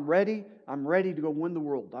 now I'm ready. I'm ready to go win the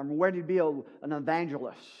world. I'm ready to be an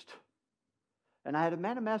evangelist. And I had a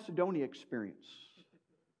Man of Macedonia experience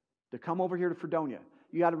to come over here to Fredonia.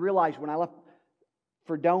 You got to realize when I left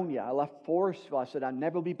Fredonia, I left Forestville, I said, I'll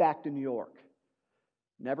never be back to New York.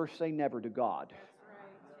 Never say never to God. That's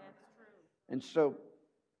right. That's true. And so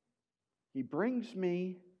he brings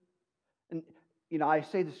me, and I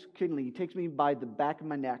say this kiddingly, he takes me by the back of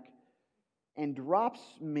my neck and drops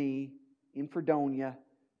me in Fredonia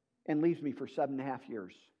and leaves me for 7.5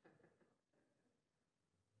 years.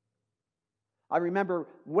 I remember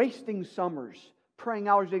wasting summers, praying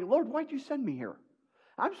hours a day, Lord, why'd you send me here?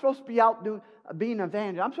 I'm supposed to be out being an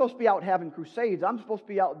evangelist. I'm supposed to be out having crusades. I'm supposed to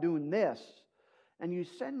be out doing this. And you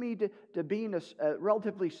send me to being a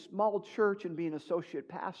relatively small church and being associate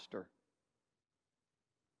pastor.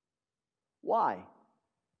 Why?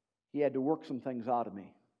 He had to work some things out of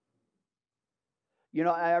me.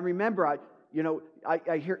 I remember,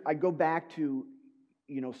 I go back to,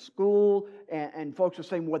 school, and folks are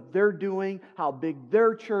saying what they're doing, how big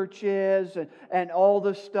their church is, and all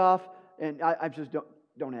this stuff. And I just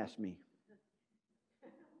don't ask me.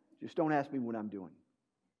 Just don't ask me what I'm doing.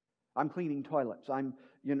 I'm cleaning toilets.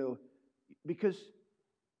 Because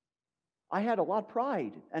I had a lot of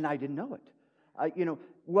pride, and I didn't know it.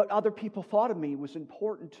 What other people thought of me was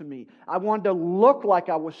important to me. I wanted to look like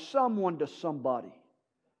I was someone to somebody.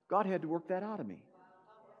 God had to work that out of me.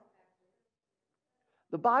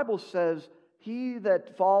 The Bible says, he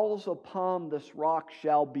that falls upon this rock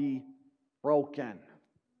shall be broken.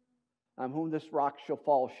 On whom this rock shall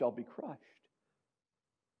fall shall be crushed.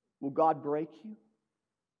 Will God break you?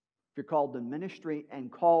 If you're called to ministry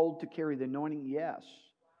and called to carry the anointing, yes.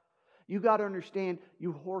 You got to understand,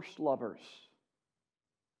 you horse lovers.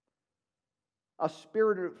 A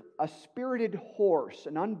spirited horse,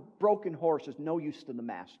 an unbroken horse, is no use to the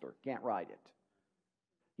master. Can't ride it.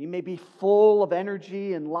 He may be full of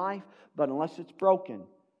energy and life, but unless it's broken,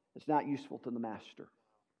 it's not useful to the master.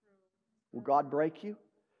 Will God break you?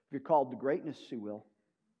 If you're called to greatness, He will.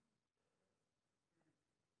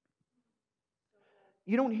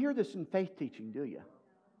 You don't hear this in faith teaching, do you?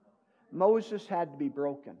 Moses had to be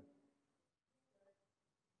broken.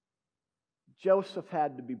 Joseph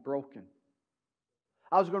had to be broken.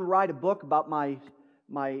 I was going to write a book about my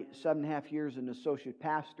 7.5 years as an associate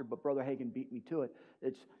pastor, but Brother Hagin beat me to it.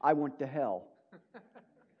 I went to hell.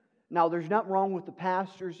 Now, there's nothing wrong with the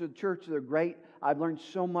pastors of the church. They're great. I've learned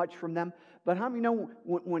so much from them. But how many know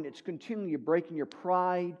when it's continually breaking your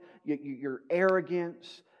pride, your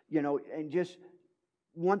arrogance, and just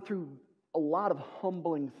went through a lot of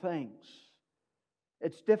humbling things.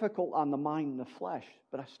 It's difficult on the mind and the flesh,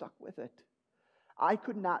 but I stuck with it. I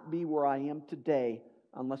could not be where I am today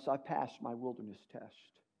unless I pass my wilderness test.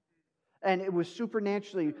 And it was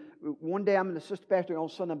supernaturally, one day I'm an assistant pastor, and all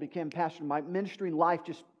of a sudden I became pastor. My ministry and life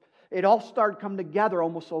it all started coming together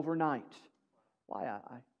almost overnight. Why?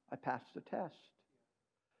 I passed the test.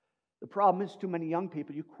 The problem is too many young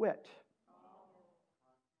people, you quit.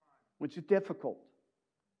 Which is difficult.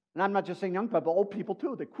 And I'm not just saying young people, but old people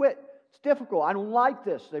too. They quit. It's difficult. I don't like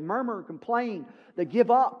this. They murmur, complain. They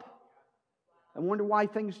give up. And wonder why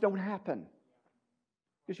things don't happen.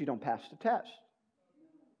 Because you don't pass the test.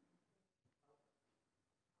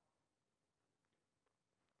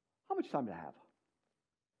 How much time do I have?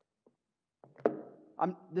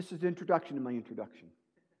 This is the introduction to my introduction.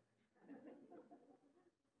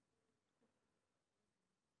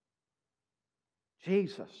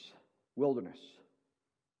 Jesus, wilderness.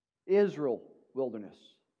 Israel, wilderness.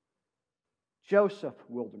 Joseph,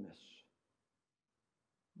 wilderness.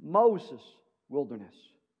 Moses, wilderness.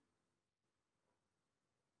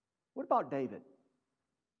 What about David?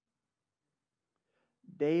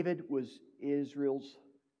 David was Israel's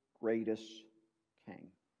greatest king.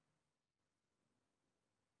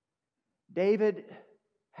 David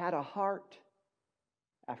had a heart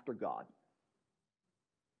after God.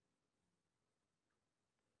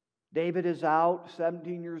 David is out,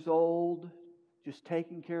 17 years old, just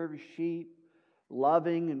taking care of his sheep,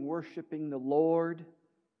 loving and worshiping the Lord.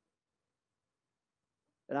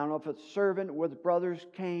 And I don't know if it's servant or the brothers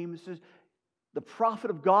came. It says, the prophet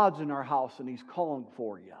of God's in our house and he's calling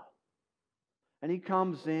for you. And he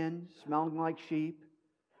comes in smelling like sheep.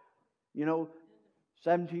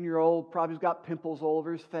 17-year-old, probably got pimples all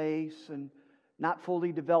over his face and not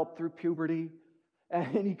fully developed through puberty.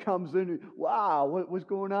 And he comes in, wow, what's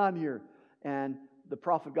going on here? And the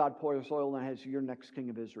prophet of God pours oil on his head, you're next king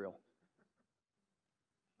of Israel.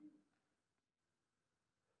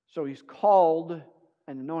 So he's called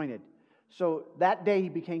and anointed. So that day he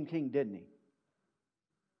became king, didn't he?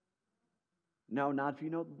 No, not if you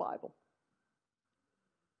know the Bible.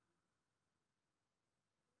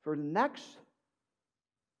 For the next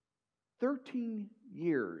 13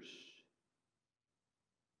 years,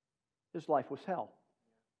 his life was hell.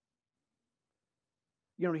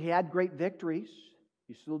 He had great victories.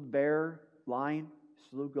 He slew the bear, lion,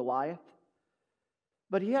 slew Goliath.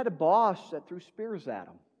 But he had a boss that threw spears at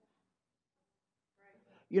him.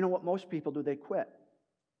 You know what most people do? They quit.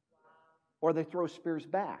 Or they throw spears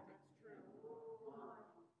back.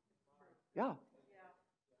 Yeah.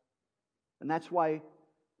 And that's why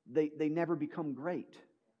they never become great.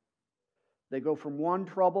 They go from one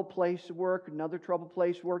trouble place of work, another trouble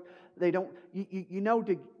place of work. They don't,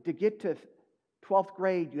 to get to 12th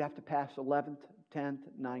grade, you have to pass 11th, 10th,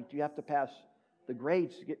 9th. You have to pass the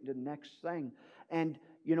grades to get into the next thing. And,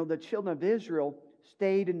 the children of Israel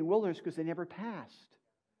stayed in the wilderness because they never passed.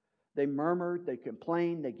 They murmured, they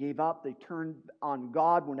complained, they gave up, they turned on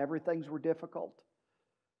God whenever things were difficult.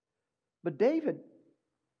 But David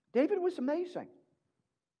was amazing.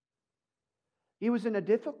 He was in a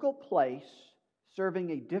difficult place,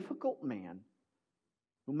 serving a difficult man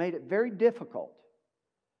who made it very difficult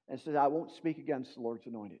and said, I won't speak against the Lord's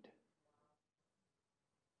anointed.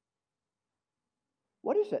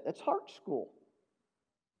 What is it? That's heart school.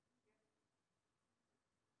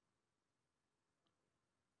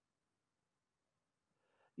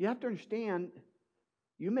 You have to understand,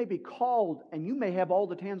 you may be called and you may have all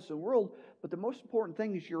the talents in the world, but the most important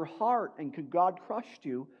thing is your heart, and can God trust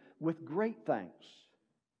you with great things?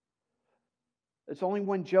 It's only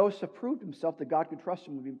when Joseph proved himself that God could trust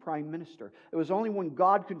him to be prime minister. It was only when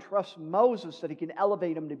God could trust Moses that he can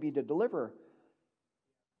elevate him to be the deliverer.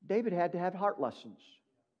 David had to have heart lessons.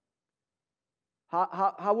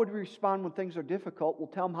 How would he respond when things are difficult? We'll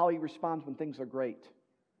tell him how he responds when things are great.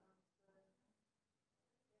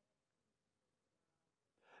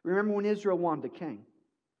 Remember when Israel wanted a king?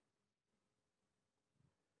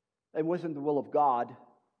 It wasn't the will of God.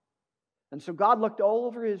 And so God looked all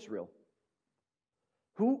over Israel.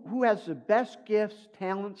 Who has the best gifts,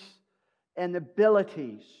 talents, and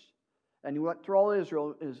abilities? And he went through all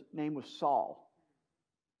Israel. His name was Saul,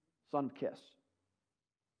 son of Kish.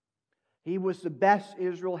 He was the best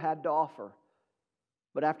Israel had to offer.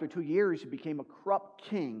 But after 2 years, he became a corrupt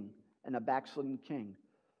king and a backslidden king.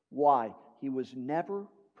 Why? He was never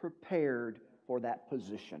prepared for that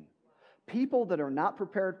position. People that are not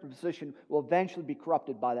prepared for the position will eventually be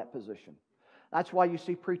corrupted by that position. That's why you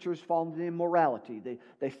see preachers fall into immorality.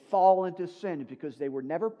 They fall into sin because they were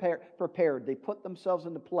never prepared. They put themselves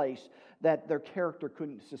in a place that their character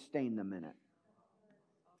couldn't sustain them in it.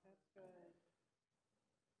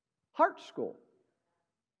 Heart school.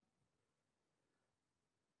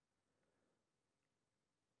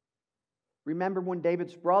 Remember when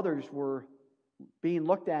David's brothers were being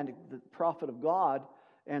looked at, the prophet of God,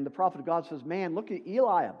 and the prophet of God says, man, look at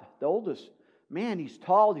Eliab, the oldest. Man, he's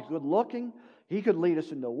tall, he's good looking. He could lead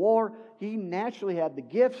us into war. He naturally had the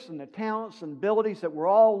gifts and the talents and abilities that we're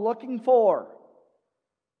all looking for.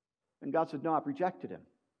 And God said, no, I've rejected him.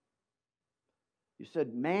 He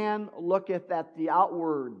said, man looketh at the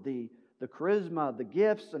outward, the charisma, the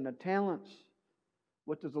gifts, and the talents.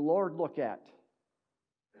 What does the Lord look at?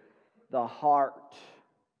 The heart.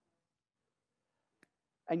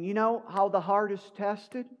 And you know how the heart is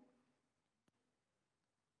tested?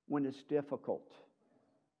 When it's difficult.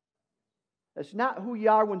 It's not who you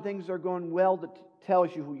are when things are going well that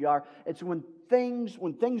tells you who you are. It's when things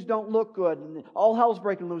don't look good and all hell's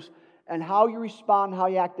breaking loose, and how you respond, how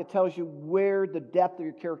you act, that tells you where the depth of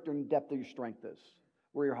your character and the depth of your strength is,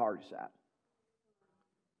 where your heart is at.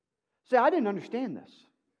 See, I didn't understand this.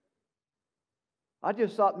 I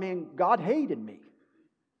just thought, man, God hated me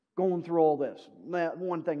going through all this,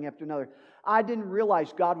 one thing after another. I didn't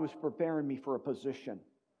realize God was preparing me for a position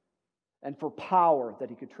and for power that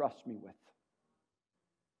He could trust me with.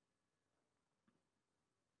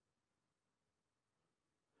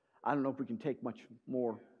 I don't know if we can take much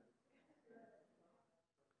more.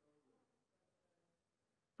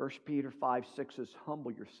 1 Peter 5:6 says,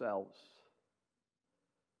 humble yourselves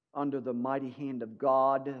under the mighty hand of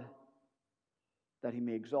God, that He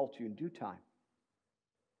may exalt you in due time.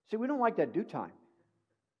 See, we don't like that due time.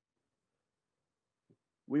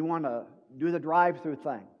 We want to do the drive-through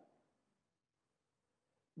thing.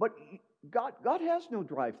 But God has no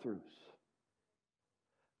drive-throughs.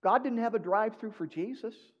 God didn't have a drive-through for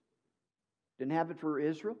Jesus. Didn't have it for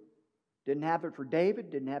Israel. Didn't have it for David.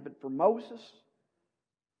 Didn't have it for Moses.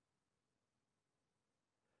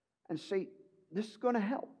 And see, this is going to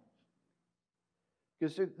help.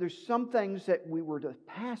 Because there's some things that we were to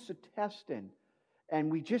pass a test in, and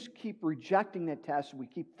we just keep rejecting that test. We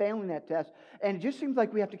keep failing that test. And it just seems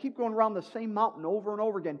like we have to keep going around the same mountain over and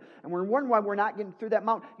over again. And we're wondering why we're not getting through that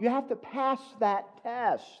mountain. You have to pass that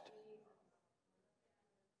test.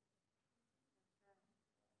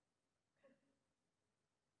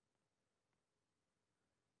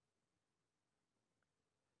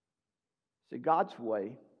 See, God's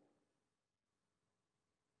way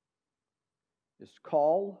is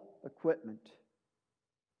call, equipment.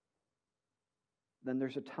 Then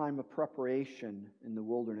there's a time of preparation in the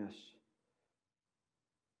wilderness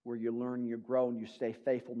where you learn, you grow, and you stay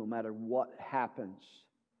faithful no matter what happens.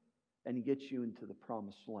 And He gets you into the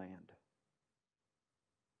promised land.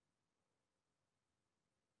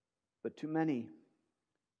 But too many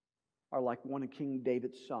are like one of King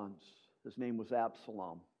David's sons. His name was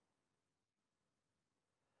Absalom.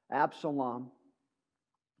 Absalom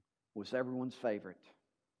was everyone's favorite.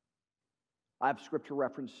 I have scripture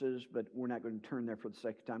references, but we're not going to turn there for the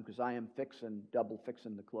sake of time because I am double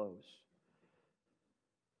fixing the clothes.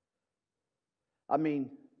 I mean,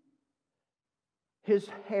 his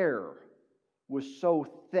hair was so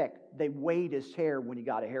thick, they weighed his hair when he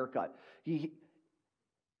got a haircut.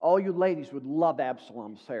 All you ladies would love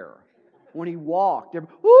Absalom's hair. When he walked,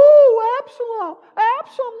 ooh, Absalom!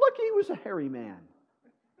 Absalom, look, he was a hairy man.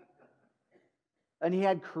 And he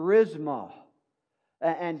had charisma.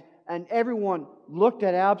 And everyone looked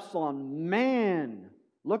at Absalom. Man,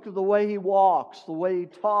 look at the way he walks, the way he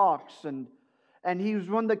talks. And he was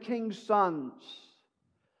one of the king's sons.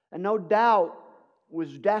 And no doubt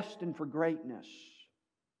was destined for greatness.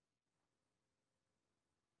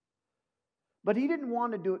 But he didn't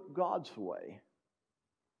want to do it God's way.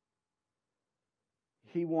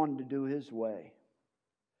 He wanted to do his way.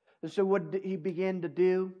 And so what did he begin to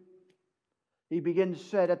do? He began to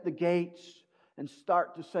sit at the gates and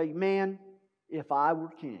start to say, man, if I were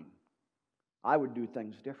king, I would do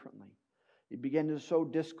things differently. He began to sow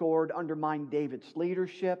discord, undermine David's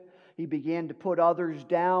leadership. He began to put others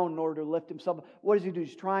down in order to lift himself up. What does he do?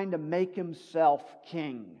 He's trying to make himself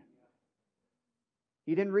king.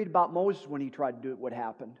 He didn't read about Moses when he tried to do it, what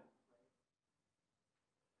happened.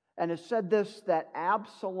 And it said this, that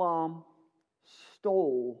Absalom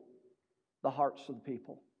stole the hearts of the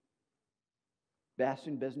people.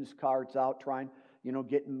 Passing business cards out, trying,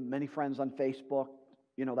 getting many friends on Facebook,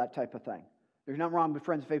 that type of thing. There's nothing wrong with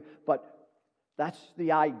friends on Facebook, but that's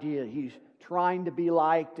the idea. He's trying to be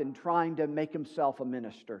liked and trying to make himself a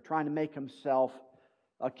minister, trying to make himself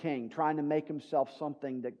a king, trying to make himself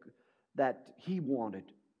something that he wanted.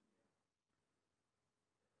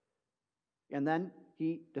 And then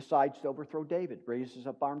he decides to overthrow David, raises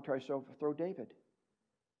up arm, tries to overthrow David.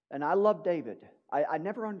 And I love David. I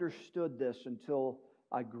never understood this until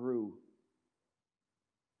I grew.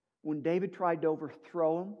 When David tried to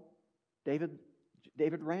overthrow him, David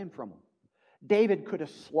ran from him. David could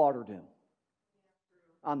have slaughtered him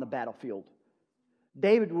on the battlefield.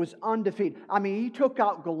 David was undefeated. I mean, he took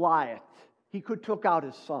out Goliath. He could took out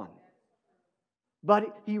his son.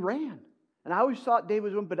 But he ran. And I always thought David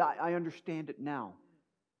was one, but I understand it now.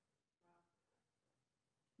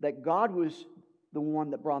 That God was the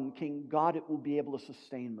one that brought him king. God will be able to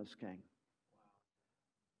sustain him as king.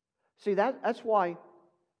 See, that's why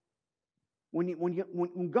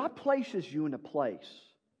when God places you in a place,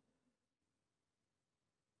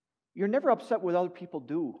 you're never upset with what other people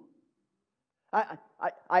do.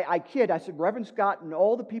 I kid. I said, Reverend Scott and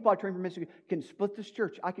all the people I trained from Michigan can split this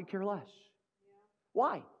church. I could care less.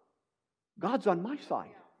 Why? God's on my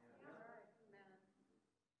side.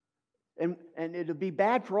 And it'll be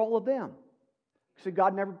bad for all of them. See,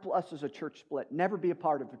 God never blesses a church split. Never be a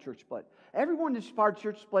part of a church split. Everyone that's part of a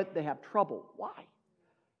church split, they have trouble. Why?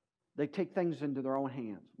 They take things into their own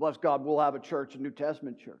hands. Bless God, we'll have a church, a New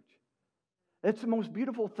Testament church. It's the most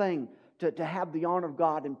beautiful thing to have the honor of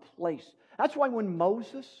God in place. That's why when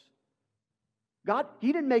Moses, God,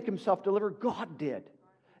 he didn't make himself deliver, God did.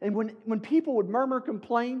 And when people would murmur,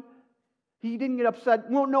 complain, he didn't get upset.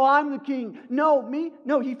 Well, no, I'm the king. No, me?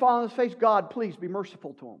 No, he fell on his face. God, please be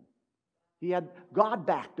merciful to him. God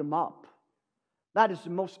backed him up. That is the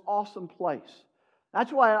most awesome place.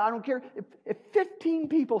 That's why I don't care. If 15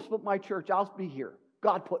 people split my church, I'll be here.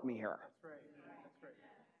 God put me here. That's right.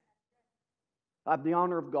 I have the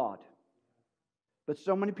honor of God. But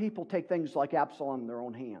so many people take things like Absalom in their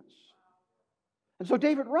own hands. And so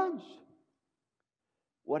David runs.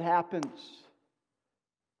 What happens?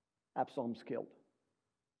 Absalom's killed.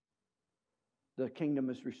 The kingdom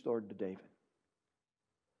is restored to David.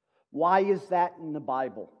 Why is that in the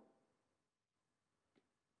Bible?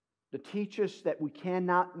 To teach us that we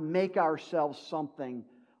cannot make ourselves something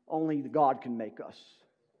only God can make us.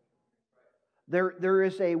 There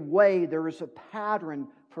is a way, there is a pattern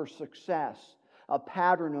for success, a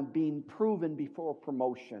pattern of being proven before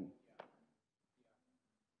promotion.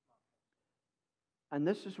 And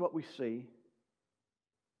this is what we see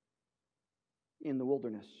in the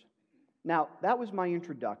wilderness. Now, that was my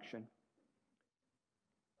introduction.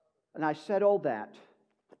 And I said all that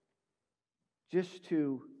just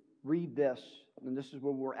to read this, and this is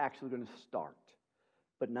where we're actually going to start,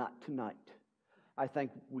 but not tonight. I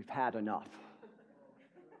think we've had enough.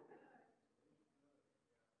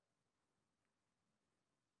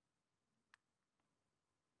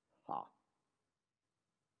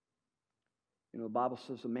 You know, the Bible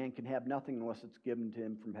says a man can have nothing unless it's given to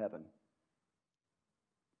him from heaven.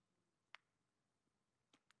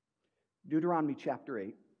 Deuteronomy chapter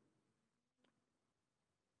 8.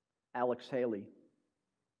 Alex Haley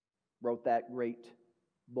wrote that great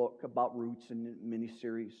book about roots and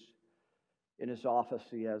mini-series. In his office,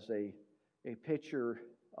 he has a picture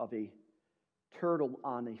of a turtle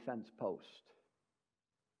on a fence post.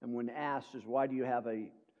 And when asked, why do you have a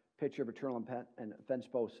picture of a turtle on a fence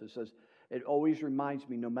post? It says, it always reminds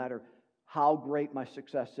me, no matter how great my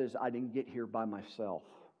success is, I didn't get here by myself.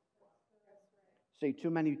 See, too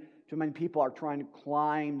many people are trying to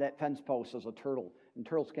climb that fence post as a turtle, and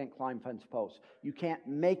turtles can't climb fence posts. You can't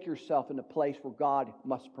make yourself in a place where God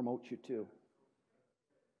must promote you to.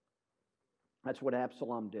 That's what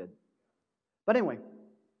Absalom did. But anyway,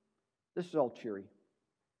 this is all cheery.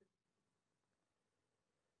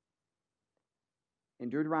 In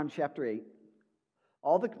Deuteronomy chapter 8,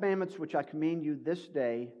 all the commandments which I command you this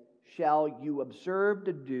day shall you observe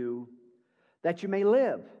to do, that you may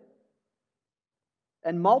live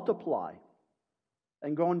and multiply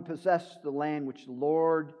and go and possess the land which the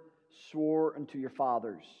Lord swore unto your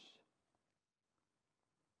fathers.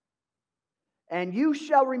 And you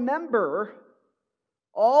shall remember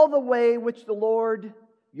all the way which the Lord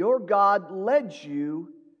your God led you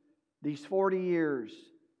these 40 years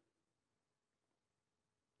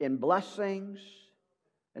in blessings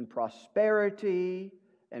and prosperity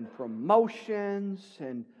and promotions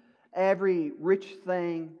and every rich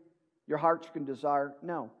thing your hearts can desire.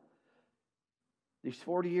 No. These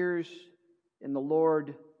 40 years in the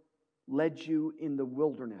Lord led you in the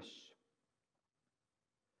wilderness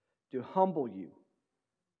to humble you,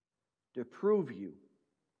 to prove you,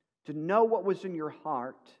 to know what was in your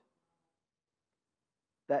heart,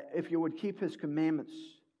 that if you would keep His commandments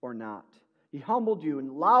or not. He humbled you and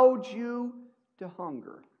allowed you to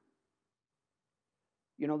hunger.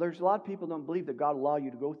 You know, there's a lot of people who don't believe that God will allow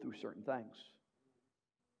you to go through certain things.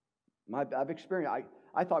 I've experienced,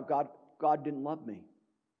 I thought God didn't love me.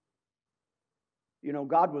 You know,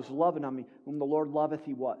 God was loving on me. Whom the Lord loveth,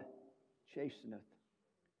 He what? Chasteneth.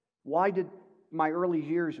 Why did my early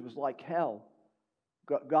years, it was like hell.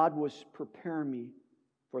 God was preparing me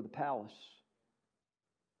for the palace.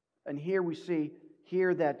 And here we see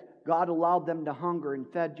here that God allowed them to hunger and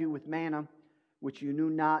fed you with manna, which you knew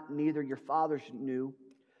not, neither your fathers knew,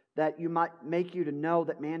 that you might make you to know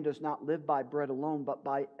that man does not live by bread alone, but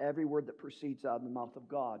by every word that proceeds out of the mouth of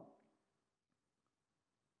God.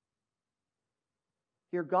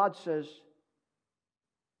 Here God says,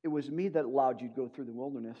 it was me that allowed you to go through the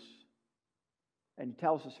wilderness. And He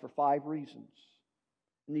tells us for 5 reasons.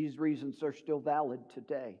 And these reasons are still valid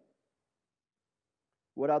today.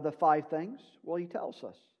 What are the 5 things? Well, He tells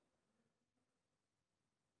us.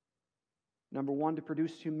 Number 1, to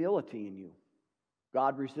produce humility in you.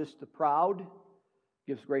 God resists the proud,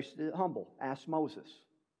 gives grace to the humble. Ask Moses.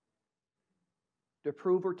 To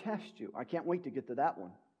prove or test you. I can't wait to get to that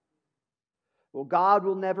one. Well, God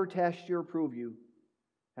will never test you or prove you.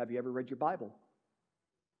 Have you ever read your Bible?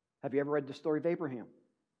 Have you ever read the story of Abraham?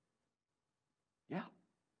 Yeah.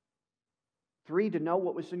 3, to know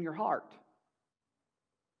what was in your heart.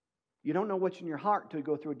 You don't know what's in your heart until you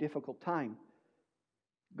go through a difficult time.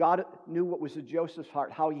 God knew what was in Joseph's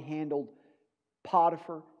heart, how he handled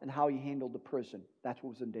Potiphar and how he handled the prison. That's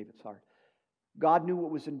what was in David's heart. God knew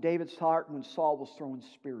what was in David's heart when Saul was throwing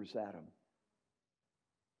spears at him.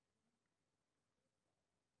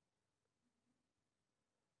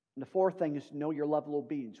 And the 4th thing is to know your level of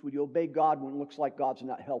obedience. Would you obey God when it looks like God's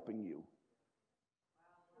not helping you?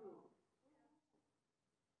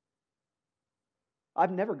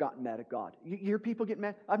 I've never gotten mad at God. You hear people get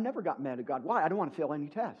mad? I've never gotten mad at God. Why? I don't want to fail any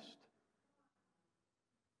test.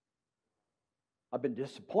 I've been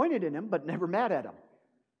disappointed in Him, but never mad at Him.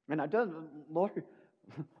 And I done, Lord,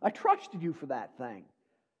 I trusted You for that thing.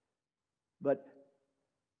 But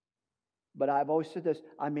I've always said this,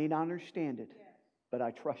 I may not understand it, but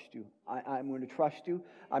I trust You. I'm going to trust You.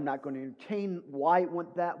 I'm not going to entertain why it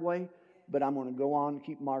went that way, but I'm going to go on and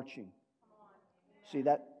keep marching. See,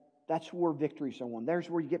 that's where victories are won. There's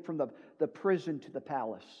where you get from the prison to the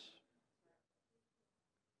palace.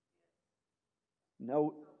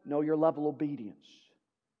 Know your level of obedience.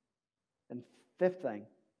 And 5th thing,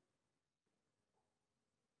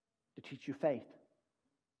 to teach you faith.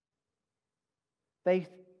 Faith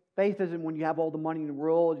isn't when you have all the money in the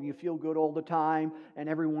world and you feel good all the time and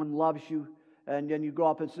everyone loves you, and then you go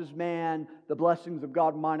up and says, man, the blessings of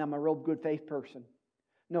God are mine, I'm a real good faith person.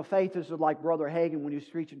 No, faith is like Brother Hagin when he was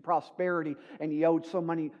preaching prosperity and he owed so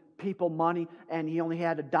many people money and he only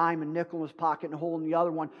had a dime and nickel in his pocket and a hole in the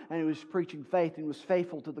other one, and he was preaching faith and he was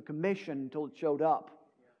faithful to the commission until it showed up.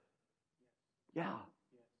 Yeah.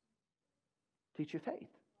 Teach you faith.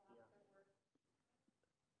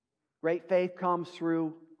 Great faith comes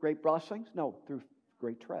through great blessings? No, through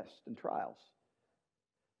great tests and trials.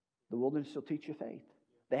 The wilderness will teach you faith.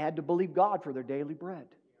 They had to believe God for their daily bread.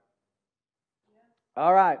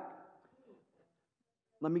 All right.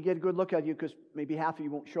 Let me get a good look at you because maybe half of you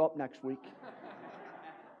won't show up next week.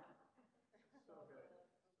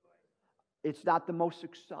 It's not the most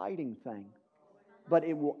exciting thing, but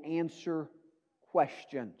it will answer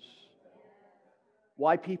questions.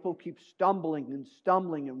 Why people keep stumbling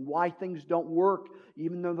and why things don't work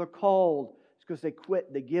even though they're called. It's because they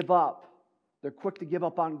quit, they give up. They're quick to give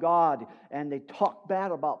up on God and they talk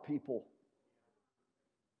bad about people.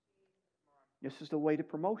 This is the way to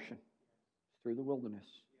promotion, through the wilderness.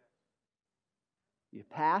 You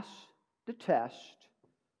pass the test,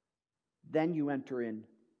 then you enter in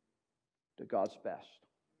to God's best.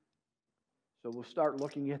 So we'll start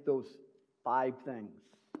looking at those 5 things.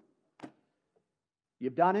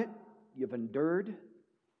 You've done it. You've endured.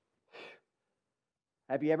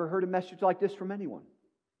 Have you ever heard a message like this from anyone?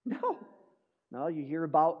 No. No, you hear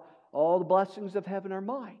about all the blessings of heaven are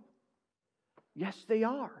mine. Yes, they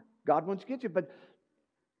are. God wants to get you, but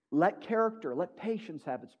let character, let patience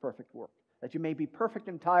have its perfect work, that you may be perfect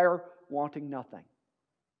and entire, wanting nothing.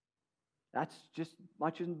 That's just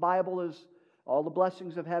much in the Bible as all the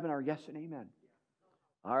blessings of heaven are yes and amen.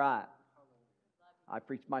 All right. I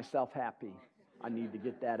preach myself happy. I need to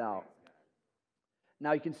get that out.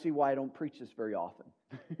 Now you can see why I don't preach this very often.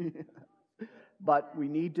 But we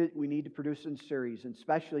need to produce in series, and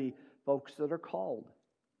especially folks that are called.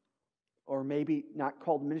 Or maybe not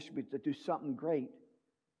called ministry, but to do something great.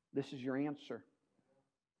 This is your answer.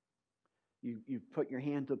 You put your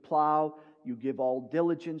hand to the plow. You give all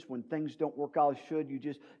diligence when things don't work out as should.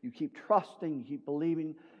 You keep trusting. You keep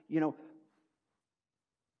believing. You know,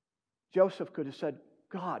 Joseph could have said,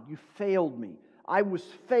 God, you failed me. I was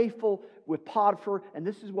faithful with Potiphar, and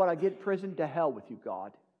this is what I get in prison. To hell with you,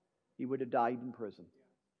 God. He would have died in prison.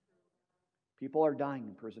 People are dying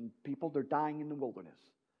in prison. People, they're dying in the wilderness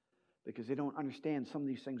because they don't understand some of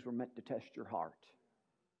these things were meant to test your heart.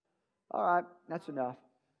 All right, that's enough.